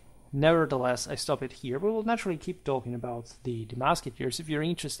today, nevertheless, I stop it here. We will naturally keep talking about the Musketeers. If you're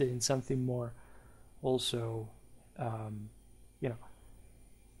interested in something more, also,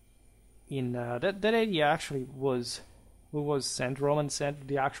 in that idea actually was sent. Roman sent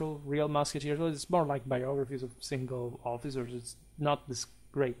the actual real Musketeers. Well, it's more like biographies of single officers. It's not this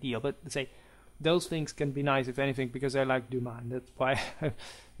great deal, but those things can be nice, if anything, because I like Dumas. That's why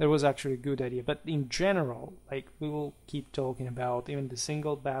that was actually a good idea. But in general, like, we will keep talking about even the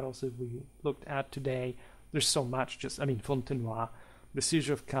single battles that we looked at today. There's so much. Fontenoy, the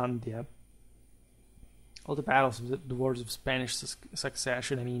siege of Candia, all the battles of the wars of Spanish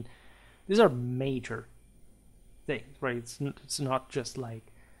succession. I mean, these are major things, right? It's not just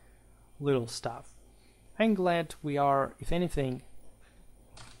like little stuff. I'm glad we are, if anything,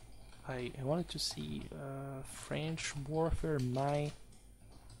 I wanted to see French warfare, my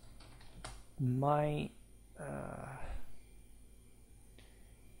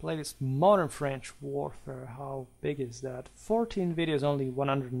playlist modern French warfare. How big is that? 14 videos, only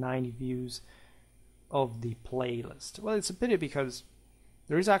 190 views of the playlist. Well, it's a pity because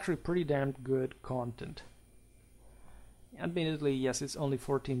there is actually pretty damn good content. Admittedly, yes, it's only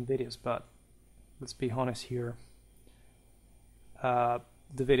 14 videos, but let's be honest here.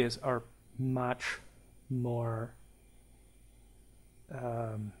 The videos are much more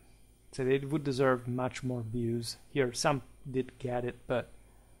so they would deserve much more views. Here some did get it, but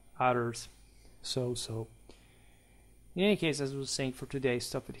others so. In any case, as I was saying, for today,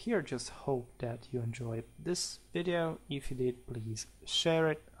 stop it here. Just hope that you enjoyed this video. If you did, please share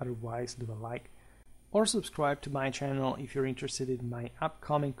it. Otherwise, do a like or subscribe to my channel if you're interested in my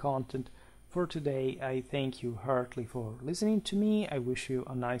upcoming content. For today, I thank you heartily for listening to me. I wish you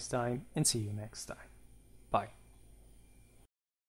a nice time and see you next time. Bye.